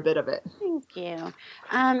love to hear a bit of it. Thank you.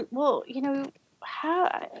 Well,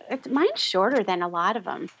 mine's shorter than a lot of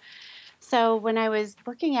them. So when I was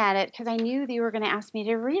looking at it, because I knew that you were going to ask me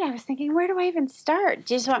to read, I was thinking, where do I even start?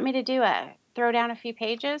 Do you just want me to throw down a few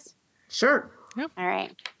pages? Sure. Yep. All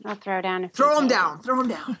right. I'll throw down a few Throw them pages. down. Throw them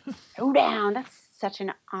down. Throw down. That's such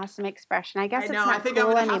an awesome expression. I guess it's not I think cool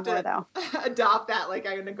I'm gonna anymore, have though. to adopt that. Like,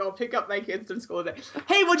 I'm gonna go pick up my kids from school today.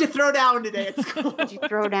 Hey, what'd you throw down today at school? Did you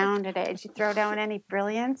throw down today? Did you throw down any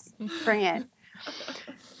brilliance? Bring it.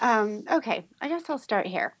 Okay, I guess I'll start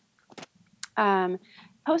here.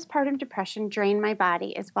 Postpartum depression drained my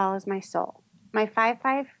body as well as my soul. My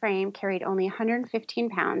 5'5" frame carried only 115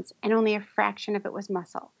 pounds, and only a fraction of it was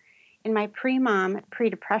muscle. In my pre-mom,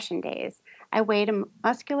 pre-depression days, I weighed a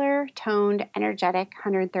muscular, toned, energetic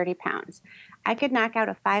 130 pounds. I could knock out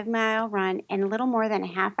a 5-mile run in little more than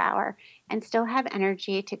a half hour and still have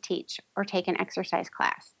energy to teach or take an exercise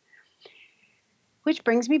class. Which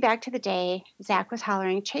brings me back to the day Zach was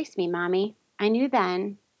hollering, "Chase me, Mommy." I knew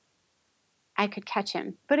then I could catch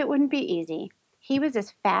him, but it wouldn't be easy. He was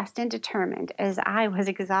as fast and determined as I was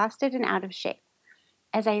exhausted and out of shape.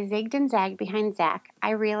 As I zigged and zagged behind Zach,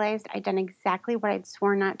 I realized I'd done exactly what I'd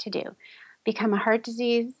sworn not to do: become a heart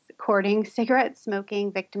disease, courting, cigarette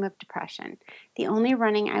smoking victim of depression. The only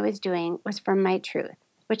running I was doing was from my truth,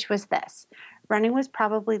 which was this: running was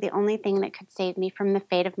probably the only thing that could save me from the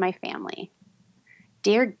fate of my family.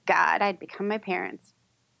 Dear God, I'd become my parents.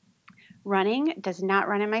 Running does not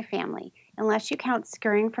run in my family, unless you count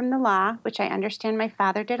scurrying from the law, which I understand my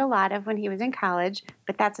father did a lot of when he was in college,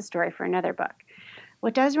 but that's a story for another book.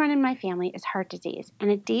 What does run in my family is heart disease and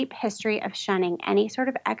a deep history of shunning any sort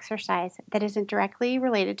of exercise that isn't directly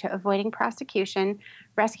related to avoiding prosecution,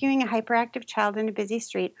 rescuing a hyperactive child in a busy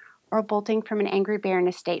street, or bolting from an angry bear in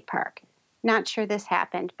a state park. Not sure this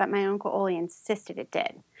happened, but my Uncle Ole insisted it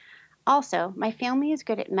did. Also, my family is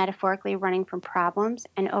good at metaphorically running from problems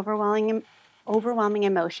and overwhelming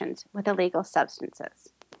emotions with illegal substances.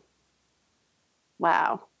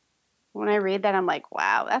 Wow. When I read that, I'm like,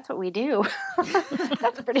 wow, that's what we do.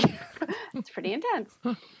 That's pretty intense.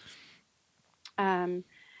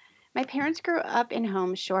 My parents grew up in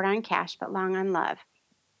homes short on cash but long on love.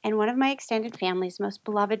 And one of my extended family's most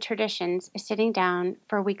beloved traditions is sitting down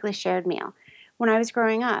for a weekly shared meal. When I was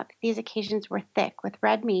growing up, these occasions were thick with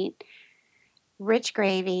red meat, rich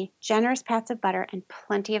gravy, generous pats of butter, and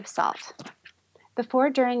plenty of salt. Before,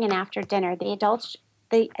 during, and after dinner, the adults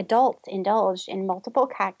indulged in multiple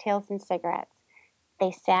cocktails and cigarettes. They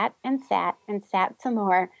sat and sat and sat some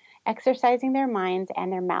more, exercising their minds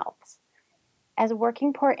and their mouths. As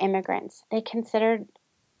working poor immigrants, they considered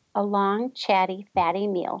a long, chatty, fatty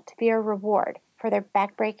meal to be a reward for their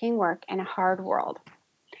back-breaking work in a hard world.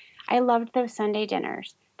 I loved those Sunday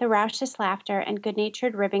dinners. The raucous laughter and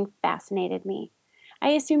good-natured ribbing fascinated me. I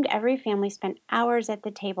assumed every family spent hours at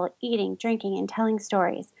the table eating, drinking, and telling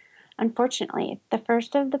stories. Unfortunately, the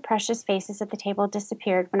first of the precious faces at the table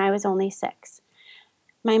disappeared when I was only 6.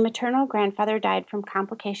 My maternal grandfather died from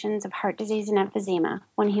complications of heart disease and emphysema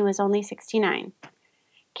when he was only 69.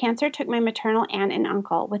 Cancer took my maternal aunt and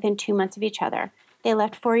uncle within 2 months of each other. They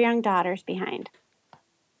left 4 young daughters behind.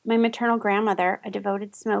 My maternal grandmother, a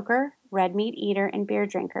devoted smoker, red meat eater, and beer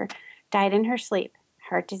drinker, died in her sleep,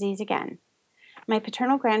 heart disease again. My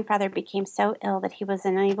paternal grandfather became so ill that he was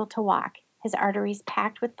unable to walk, his arteries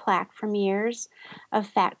packed with plaque from years of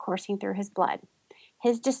fat coursing through his blood.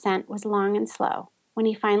 His descent was long and slow. When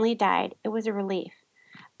he finally died, it was a relief.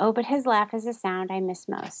 Oh, but his laugh is a sound I miss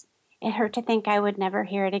most. It hurt to think I would never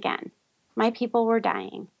hear it again. My people were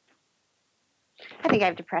dying. I think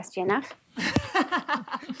I've depressed you enough.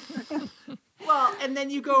 Well, and then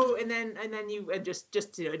you go, and then you just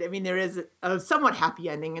do it. I mean, there is a somewhat happy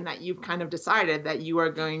ending in that you've kind of decided that you are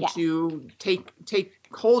going to take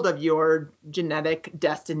hold of your genetic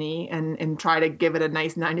destiny and try to give it a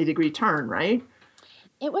nice 90-degree turn, right?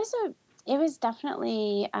 It was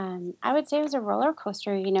definitely, I would say it was a roller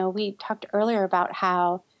coaster. You know, we talked earlier about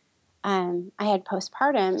how I had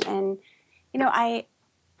postpartum, and,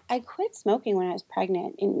 I quit smoking when I was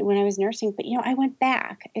pregnant and when I was nursing, but, I went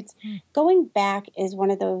back. Going back is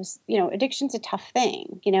one of those, addiction's a tough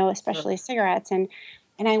thing, especially cigarettes. And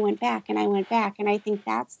I went back and I went back. And I think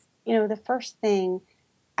that's, the first thing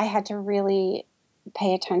I had to really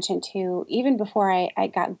pay attention to, even before I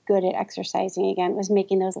got good at exercising again, was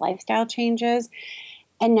making those lifestyle changes.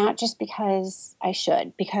 And not just because I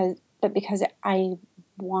should, but because I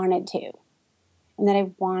wanted to. And that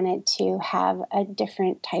I wanted to have a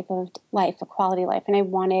different type of life, a quality life. And I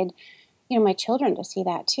wanted, my children to see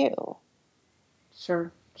that too.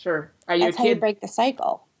 Sure. Are you That's a how you kid? break the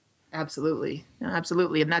cycle. Absolutely. No,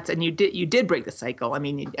 absolutely. And you did break the cycle. I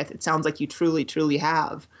mean, it sounds like you truly, truly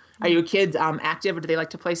have. Are your kids active, or do they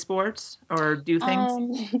like to play sports or do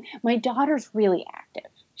things? My daughter's really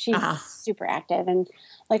active. She's super active. And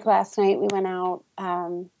like last night we went out,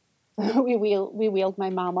 we wheeled my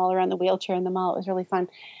mom all around the wheelchair in the mall. It was really fun.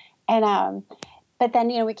 And, but then,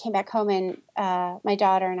 we came back home, and my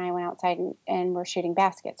daughter and I went outside and we're shooting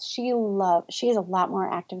baskets. She is a lot more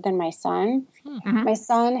active than my son. Mm-hmm. My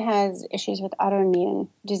son has issues with autoimmune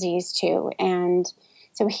disease too. And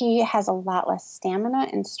so he has a lot less stamina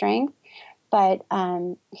and strength, but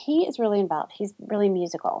he is really involved. He's really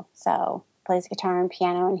musical. So plays guitar and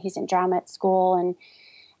piano, and he's in drama at school.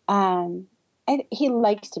 And he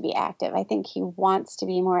likes to be active. I think he wants to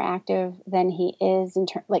be more active than he is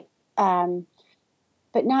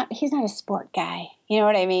but he's not a sport guy. You know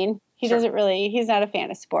what I mean? He's not a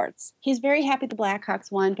fan of sports. He's very happy the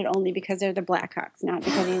Blackhawks won, but only because they're the Blackhawks, not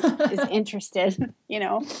because he is interested,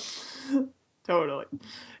 Totally.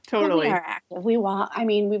 But we are active. We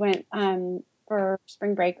went for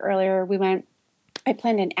spring break earlier. I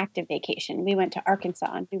planned an active vacation. We went to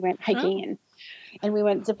Arkansas, and we went hiking and we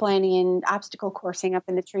went ziplining and obstacle coursing up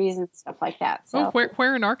in the trees and stuff like that. So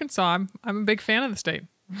where in Arkansas? I'm a big fan of the state.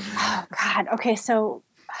 Oh God. Okay. So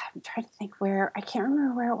I'm trying to think I can't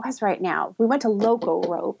remember where it was right now. We went to Loco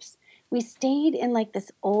Ropes. We stayed in like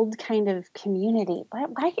this old kind of community. Why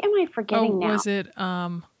am I forgetting now?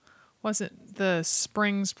 Was it the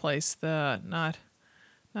Springs place? Not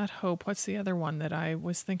Hope. What's the other one that I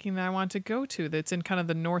was thinking that I want to go to? That's in kind of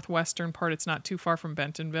the northwestern part. It's not too far from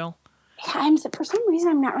Bentonville. Yeah, for some reason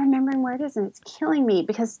I'm not remembering where it is, and it's killing me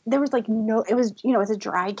because there was it was it's a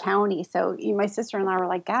dry county. So my sister-in-law were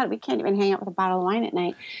like, God, we can't even hang out with a bottle of wine at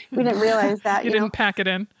night. We didn't realize that. You didn't pack it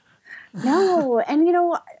in. No, and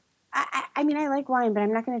I mean I like wine, but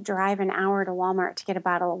I'm not going to drive an hour to Walmart to get a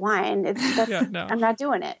bottle of wine. I'm not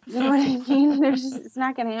doing it. You know what I mean? It's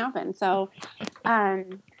not going to happen. So,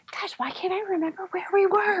 gosh, why can't I remember where we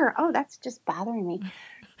were? Oh, that's just bothering me.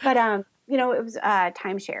 But it was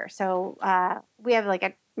timeshare. So we have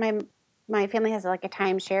my family has like a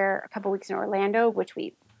timeshare a couple weeks in Orlando, which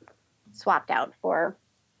we swapped out for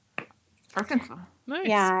Arkansas. Nice.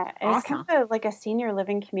 Yeah, it was kind of like a senior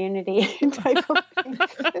living community type of thing.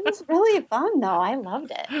 It was really fun, though. I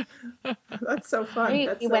loved it. That's so fun.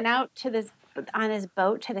 We went out on his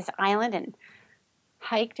boat to this island and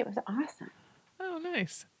hiked. It was awesome. Oh,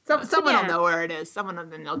 nice. Someone will know where it is. Someone of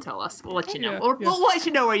them, they'll tell us. We'll let you know. We'll let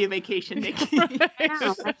you know where you vacation, Nikki. I can't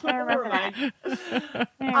remember that.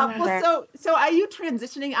 So are you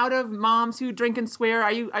transitioning out of Moms Who Drink and Swear?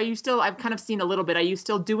 Are you still? I've kind of seen a little bit. Are you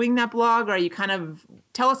still doing that blog? Or are you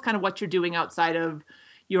tell us kind of what you're doing outside of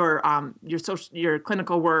your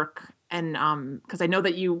clinical work? And because I know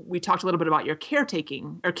that we talked a little bit about your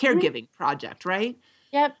caregiving project, right?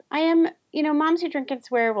 Yep, I am. Moms Who Drink and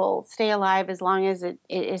Swear will stay alive as long as it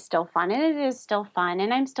is still fun. And it is still fun.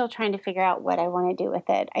 And I'm still trying to figure out what I want to do with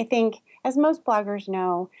it. I think, as most bloggers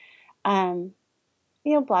know,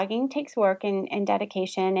 blogging takes work and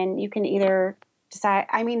dedication. And you can either decide.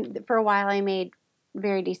 I mean, for a while I made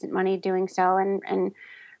very decent money doing so and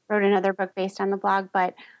wrote another book based on the blog.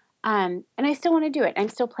 But, and I still want to do it. I'm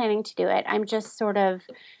still planning to do it. I'm just sort of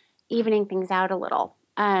evening things out a little.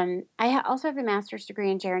 I also have a master's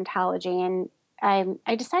degree in gerontology, and I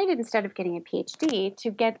decided instead of getting a PhD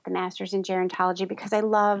to get the master's in gerontology because I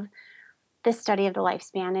love the study of the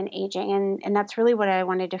lifespan and aging, and that's really what I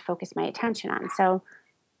wanted to focus my attention on. So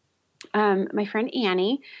my friend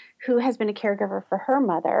Annie, who has been a caregiver for her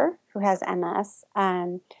mother, who has MS,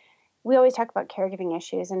 we always talk about caregiving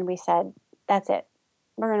issues, and we said, that's it.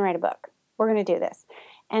 We're going to write a book. We're going to do this.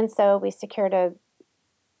 And so we secured a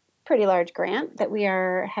pretty large grant that we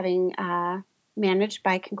are having managed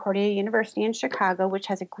by Concordia University in Chicago, which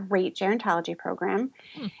has a great gerontology program.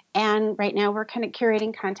 And right now we're kind of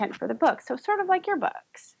curating content for the book. So sort of like your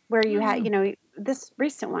books where you had, this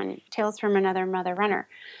recent one, Tales from Another Mother Runner.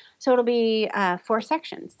 So it'll be 4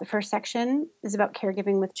 sections. The first section is about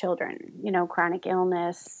caregiving with children, chronic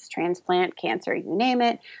illness, transplant, cancer, you name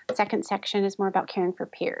it. The second section is more about caring for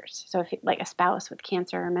peers. So if you, like a spouse with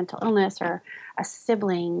cancer or mental illness or a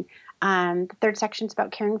sibling. The third section is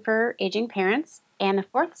about caring for aging parents. And the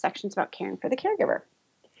fourth section is about caring for the caregiver.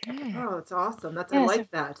 Oh, that's awesome. I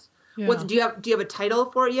like that. Yeah. Do you have a title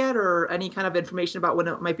for it yet, or any kind of information about when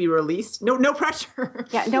it might be released? No pressure.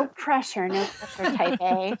 Yeah, no pressure. Type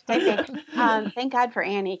A. Thank God for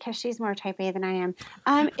Annie, because she's more type A than I am.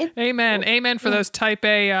 Amen for those type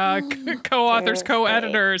A co-authors,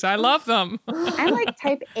 co-editors. I love them. I'm like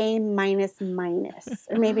type A minus,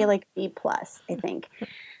 or maybe like B plus, I think.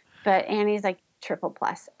 But Annie's like triple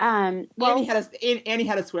plus. Annie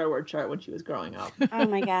had a swear word chart when she was growing up. Oh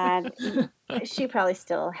my God. She probably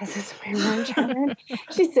still has a swear word chart.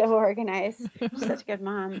 She's so organized. She's such a good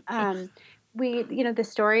mom. The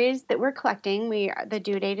stories that we're collecting, the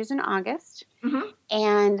due date is in August. Mm-hmm.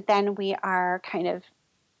 And then we are kind of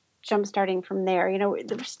jump starting from there.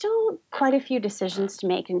 There's still quite a few decisions to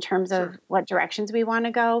make in terms of what directions we want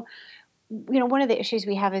to go. One of the issues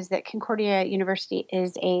we have is that Concordia University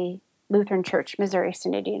is a Lutheran Church, Missouri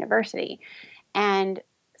Synod University. And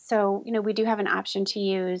so, we do have an option to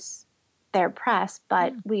use their press,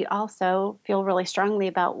 but we also feel really strongly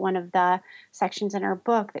about one of the sections in our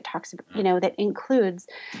book that talks about, that includes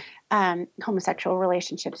homosexual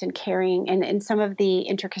relationships and caring and some of the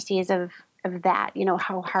intricacies of that,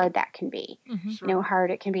 how hard that can be, how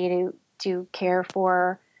hard it can be to care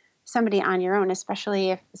for somebody on your own, especially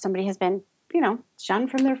if somebody has been,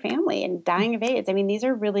 shunned from their family and dying of AIDS. I mean, these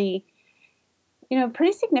are really,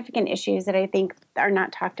 pretty significant issues that I think are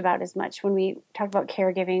not talked about as much. When we talk about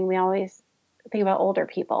caregiving, we always think about older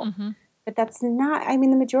people. Mm-hmm. But that's not,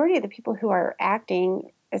 the majority of the people who are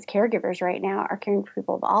acting as caregivers right now are caring for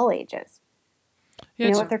people of all ages.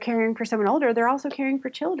 Yeah, if they're caring for someone older, they're also caring for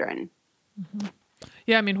children. Mm-hmm.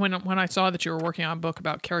 Yeah, when I saw that you were working on a book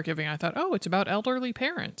about caregiving, I thought, it's about elderly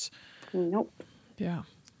parents. Nope. Yeah.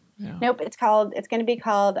 Nope. It's going to be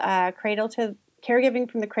called Caregiving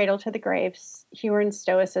from the Cradle to the Grave, Huron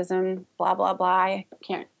Stoicism, blah, blah, blah.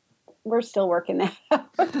 We're still working that out.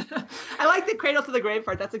 I like the cradle to the grave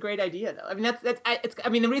part. That's a great idea, though.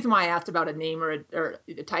 The reason why I asked about a name or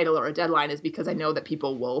a title or a deadline is because I know that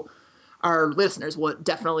our listeners will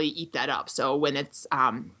definitely eat that up. So when it's,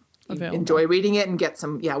 enjoy reading it and get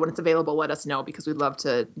some, when it's available, let us know, because we'd love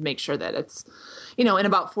to make sure that it's, in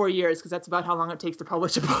about 4 years, because that's about how long it takes to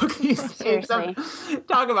publish a book these days.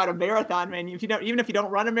 Talk about a marathon, man. Even if you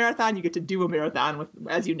don't run a marathon, you get to do a marathon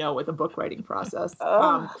with a book writing process.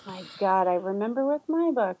 Oh my God. I remember with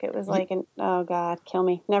my book, it was like, oh God, kill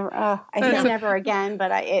me. Never, I say never again,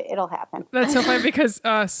 but it'll happen. That's so funny, because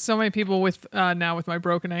so many people with my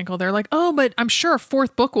broken ankle, they're like, but I'm sure a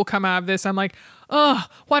 4th book will come out of this. I'm like,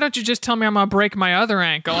 why don't you just tell me I'm going to break my other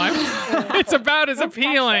ankle? It's about as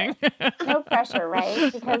appealing. No pressure,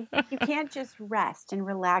 right? Because you can't just rest and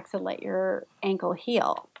relax and let your ankle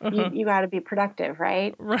heal. You got to be productive,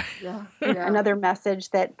 right? Right. Yeah. Another message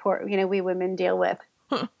that we women deal with.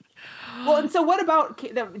 Well, and so what about,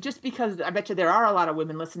 just because I bet you there are a lot of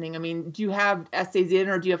women listening, do you have essays in,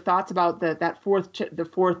 or do you have thoughts about the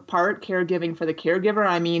fourth part, caregiving for the caregiver?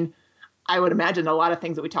 I would imagine a lot of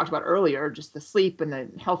things that we talked about earlier, just the sleep and the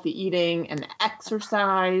healthy eating and the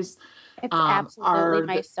exercise. It's absolutely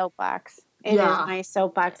my soapbox. It is my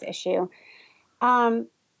soapbox issue. One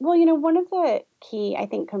of the key, I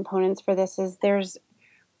think, components for this is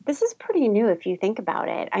this is pretty new if you think about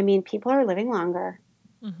it. People are living longer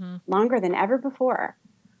than ever before.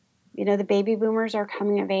 The baby boomers are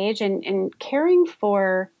coming of age, and caring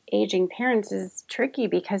for aging parents is tricky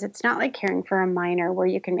because it's not like caring for a minor where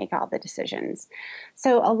you can make all the decisions.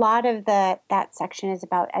 So a lot of that section is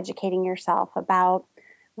about educating yourself about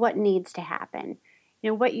what needs to happen,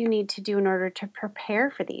 what you need to do in order to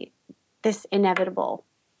prepare for this inevitable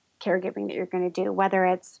caregiving that you're going to do, whether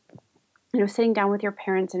it's, sitting down with your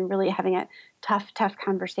parents and really having a tough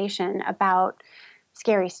conversation about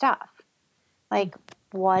scary stuff. Like,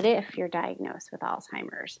 what if you're diagnosed with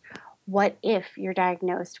Alzheimer's? What if you're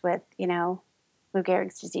diagnosed with, Lou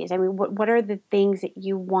Gehrig's disease? What are the things that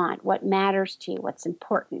you want? What matters to you? What's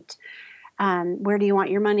important? Where do you want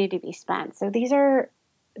your money to be spent? So these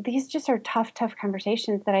just are tough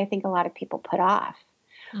conversations that I think a lot of people put off.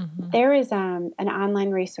 Mm-hmm. There is an online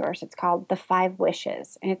resource. It's called The 5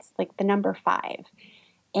 Wishes, and it's like the number 5.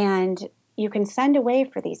 And you can send away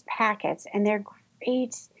for these packets, and they're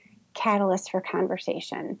great catalysts for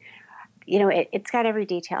conversation. It's got every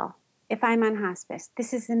detail. If I'm on hospice,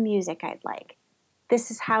 this is the music I'd like.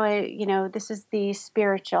 This is how this is the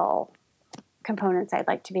spiritual components I'd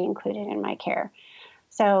like to be included in my care.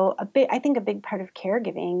 So I think a big part of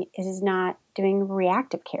caregiving is not doing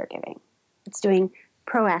reactive caregiving. It's doing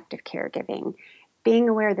proactive caregiving, being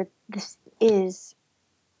aware that this is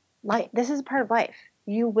life. This is a part of life.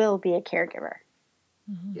 You will be a caregiver.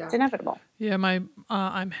 Yeah. It's inevitable. Yeah,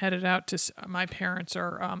 I'm headed out to. My parents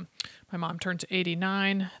are. My mom turns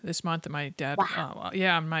 89 this month, and my dad. Wow.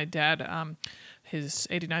 My dad. His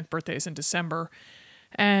 89th birthday is in December,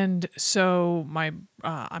 and so I'm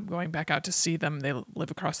going back out to see them. They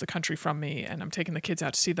live across the country from me, and I'm taking the kids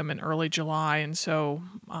out to see them in early July. And so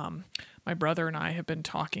my brother and I have been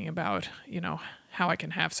talking about, how I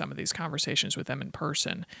can have some of these conversations with them in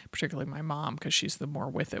person, particularly my mom, because she's the more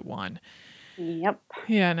with it one. Yep.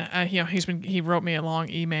 Yeah, and he wrote me a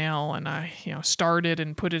long email, and I started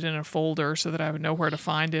and put it in a folder so that I would know where to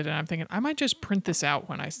find it. And I'm thinking I might just print this out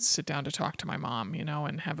when I sit down to talk to my mom,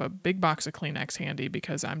 and have a big box of Kleenex handy,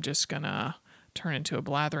 because I'm just gonna turn into a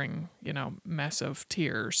blathering, mess of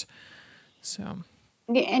tears. So.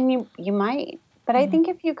 And you might, but I think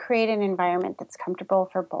if you create an environment that's comfortable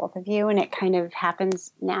for both of you, and it kind of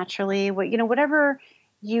happens naturally, whatever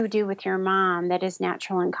you do with your mom that is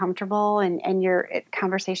natural and comfortable, and your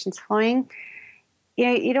conversations flowing,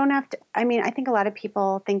 you don't have to. I mean, I think a lot of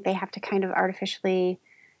people think they have to kind of artificially,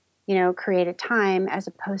 create a time, as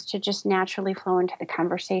opposed to just naturally flow into the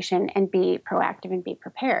conversation and be proactive and be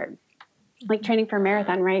prepared. Like training for a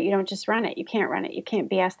marathon, right? You don't just run it. You can't run it. You can't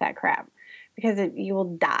BS that crap, because you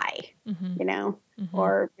will die,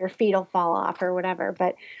 or your feet will fall off or whatever.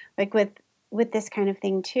 But like with this kind of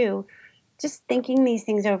thing too, just thinking these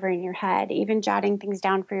things over in your head, even jotting things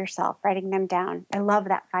down for yourself, writing them down. I love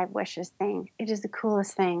that 5 wishes thing. It is the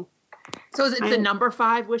coolest thing. So is it the number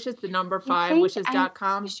 5 wishes, the number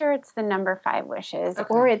 5wishes.com? I'm sure it's the number 5 wishes, okay.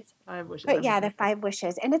 or it's 5 wishes. But yeah, the 5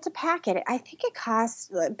 wishes, and it's a packet. I think it costs,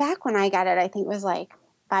 back when I got it, I think it was like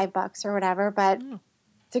 $5 or whatever, but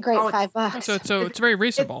it's a great $5. So it's very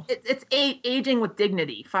reasonable. It's aging with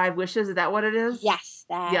dignity. 5 wishes. Is that what it is? Yes.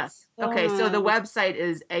 Yes. Okay. So the website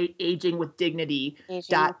is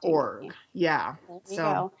agingwithdignity.org. Yeah. There you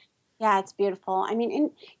go. Yeah, it's beautiful. I mean, and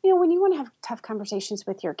when you want to have tough conversations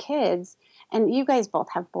with your kids, and you guys both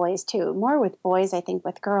have boys too, more with boys, I think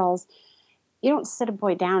with girls, you don't sit a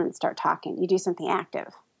boy down and start talking. You do something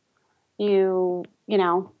active.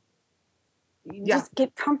 Just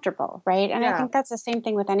get comfortable, right? And I think that's the same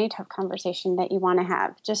thing with any tough conversation that you want to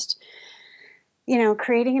have. Just,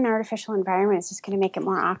 creating an artificial environment is just going to make it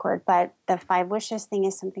more awkward. But the 5 wishes thing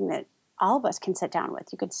is something that all of us can sit down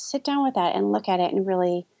with. You could sit down with that and look at it and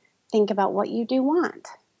really think about what you do want.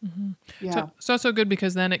 Mm-hmm. Yeah. So it's also good,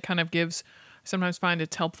 because then it kind of gives, I sometimes find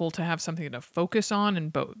it's helpful to have something to focus on,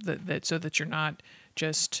 and that so that you're not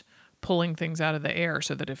just pulling things out of the air,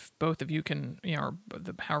 so that if both of you can, or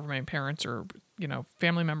however many parents or,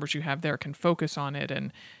 family members you have there can focus on it,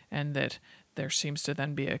 and that there seems to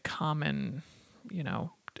then be a common,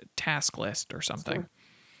 task list or something.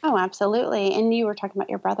 Oh, absolutely. And you were talking about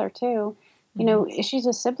your brother too. Issues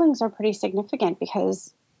with siblings are pretty significant,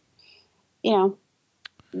 because,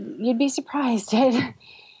 you'd be surprised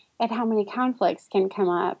at how many conflicts can come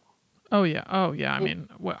up. Oh yeah. I mean,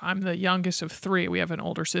 I'm the youngest of 3. We have an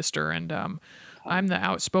older sister, and I'm the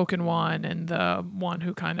outspoken one, and the one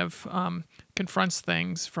who kind of confronts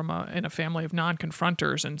things in a family of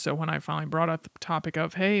non-confronters. And so when I finally brought up the topic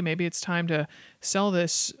of, hey, maybe it's time to sell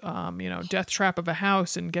this, death trap of a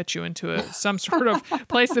house and get you into some sort of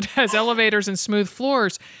place that has elevators and smooth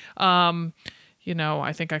floors, I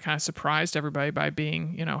think I kind of surprised everybody by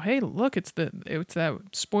being, hey, look, it's that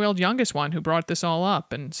spoiled youngest one who brought this all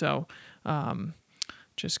up. And so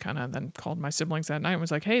just kind of then called my siblings that night and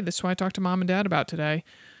was like, hey, this is what I talked to Mom and Dad about today.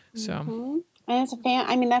 So, and it's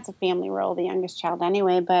that's a family role, the youngest child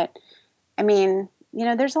anyway. But I mean,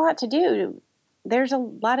 there's a lot to do. There's a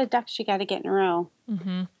lot of ducks you got to get in a row.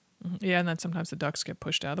 Mm-hmm. Yeah, and then sometimes the ducks get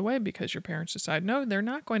pushed out of the way because your parents decide, no, they're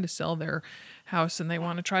not going to sell their house, and they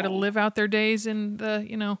want to try to live out their days in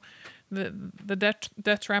the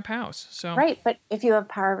death trap house. So right, but if you have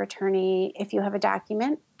power of attorney, if you have a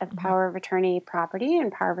document of power of attorney property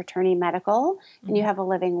and power of attorney medical, and you have a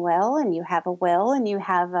living will, and you have a will, and you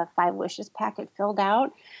have a 5 wishes packet filled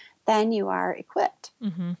out, then you are equipped.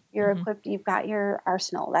 You're equipped. You've got your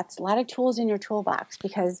arsenal. That's a lot of tools in your toolbox,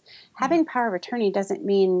 because having power of attorney doesn't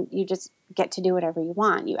mean you just get to do whatever you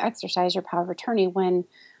want. You exercise your power of attorney when,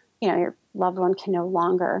 your loved one can no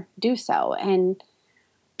longer do so. And,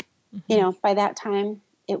 by that time,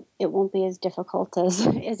 it won't be as difficult as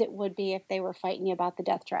it would be if they were fighting you about the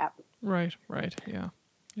death trap. Right. Yeah.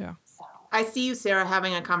 So I see you, Sarah,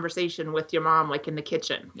 having a conversation with your mom, like in the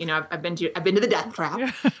kitchen. You know, I've been to the death trap.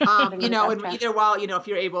 You know, and either while, you know, if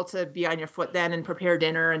you're able to be on your foot then and prepare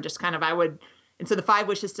dinner and just kind of, and so the 5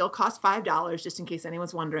 wishes still cost $5, just in case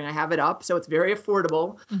anyone's wondering. I have it up, so it's very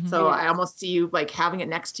affordable. So I almost see you like having it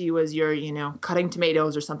next to you as you're, you know, cutting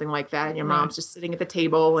tomatoes or something like that. And your mom's just sitting at the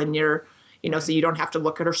table, and you're, you know, so you don't have to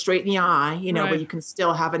look at her straight in the eye, you know, but you can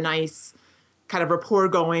still have a nice kind of rapport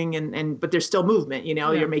going, but there's still movement, you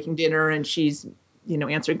know, you're making dinner and she's, you know,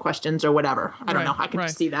 answering questions or whatever. I don't know. I can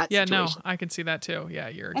just see that situation. No, I can see that too. Yeah,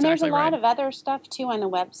 you're exactly right. And there's a lot of other stuff too on the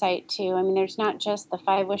website too. I mean, there's not just the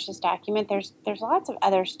 5 wishes document. There's lots of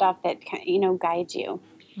other stuff that, you know, guides you.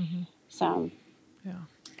 So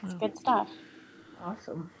it's good stuff.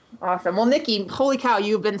 Awesome. Well, Nikki, holy cow,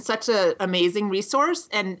 you've been such an amazing resource,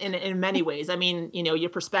 and in many ways. I mean, you know, your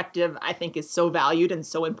perspective, I think, is so valued and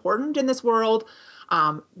so important in this world,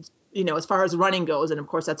 you know, as far as running goes. And of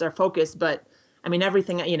course, that's our focus. But I mean,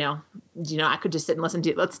 everything, you know, I could just sit and listen to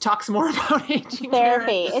you. Let's talk some more about aging.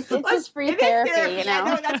 Therapy. It's just free therapy, you know.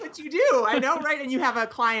 I know that's what you do. I know, right? And you have a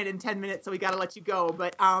client in 10 minutes, so we got to let you go.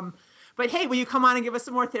 But hey, will you come on and give us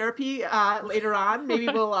some more therapy later on? Maybe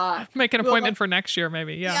we'll make an appointment for next year,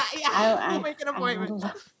 maybe. Yeah. We'll make an appointment.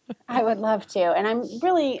 I would love to. And I'm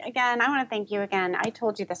really, again, I want to thank you again. I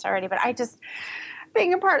told you this already, but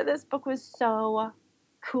being a part of this book was so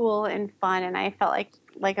cool and fun, and I felt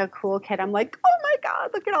like a cool kid. I'm like, oh my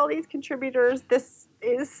God, look at all these contributors. This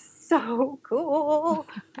is so cool.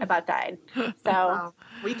 I about died. So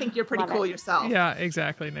we think you're pretty cool yourself. Yeah,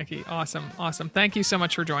 exactly, Nikki. Awesome. Thank you so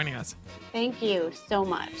much for joining us. Thank you so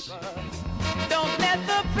much. Don't let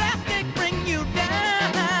the plastic bring you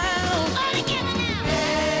down. Only give it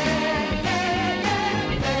now.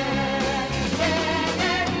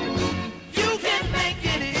 You can make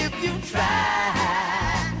it if you try.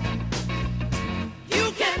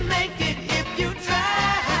 You can make it if you try.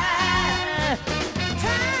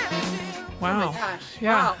 Wow. Oh my gosh.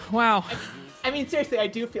 Yeah. Wow. I mean, seriously, I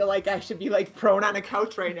do feel like I should be like prone on a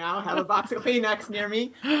couch right now, have a box of Kleenex near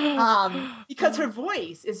me, because her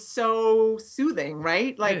voice is so soothing,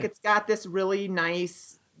 right? Like it's got this really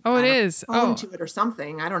nice it is tone to it or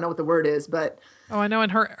something. I don't know what the word is, but I know.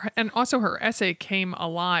 And also her essay came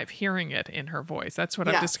alive hearing it in her voice. That's what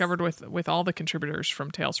I've discovered with all the contributors from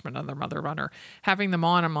Tales from Another Mother Runner. Having them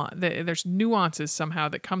on, there's nuances somehow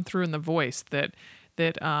that come through in the voice that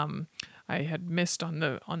I had missed on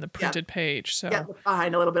the printed page. So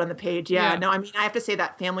behind a little bit on the page. Yeah. No, I mean, I have to say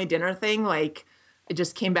that family dinner thing, like I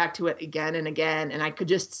just came back to it again and again, and I could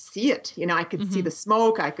just see it. You know, I could see the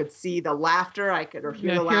smoke, I could see the laughter, I could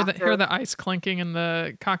hear the laughter. Hear the ice clinking in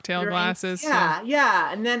the cocktail glasses.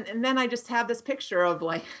 Yeah. And then I just have this picture of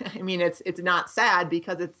like, I mean, it's not sad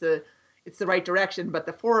because it's the right direction, but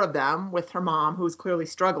the 4 of them with her mom, who's clearly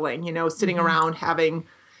struggling, you know, sitting around having,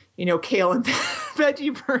 you know, kale and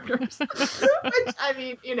veggie burgers. Which, I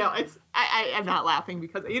mean, you know, I'm not laughing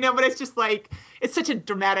because, you know, but it's just like, it's such a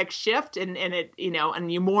dramatic shift and it, you know,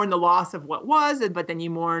 and you mourn the loss of what was, but then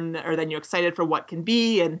then you're excited for what can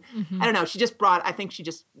be. And I don't know,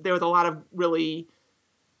 there was a lot of really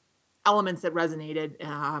elements that resonated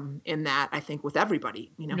in that, I think, with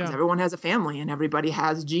everybody, you know, because everyone has a family and everybody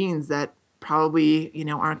has genes that probably, you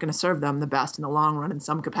know, aren't going to serve them the best in the long run in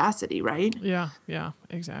some capacity, right? Yeah,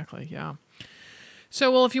 exactly. Yeah. So,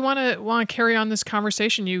 well, if you want to carry on this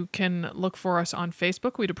conversation, you can look for us on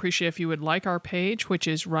Facebook. We'd appreciate if you would like our page, which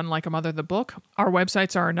is Run Like a Mother, the book. Our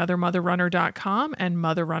websites are anothermotherrunner.com and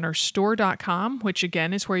motherrunnerstore.com, which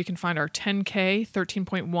again is where you can find our 10K,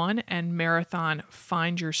 13.1, and marathon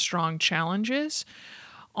Find Your Strong challenges.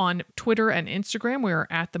 On Twitter and Instagram, we are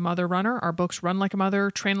at The Mother Runner. Our books Run Like a Mother,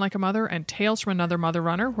 Train Like a Mother, and Tales from Another Mother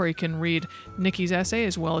Runner, where you can read Nikki's essay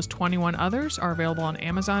as well as 21 others, are available on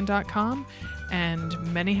Amazon.com.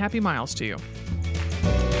 And many happy miles to you.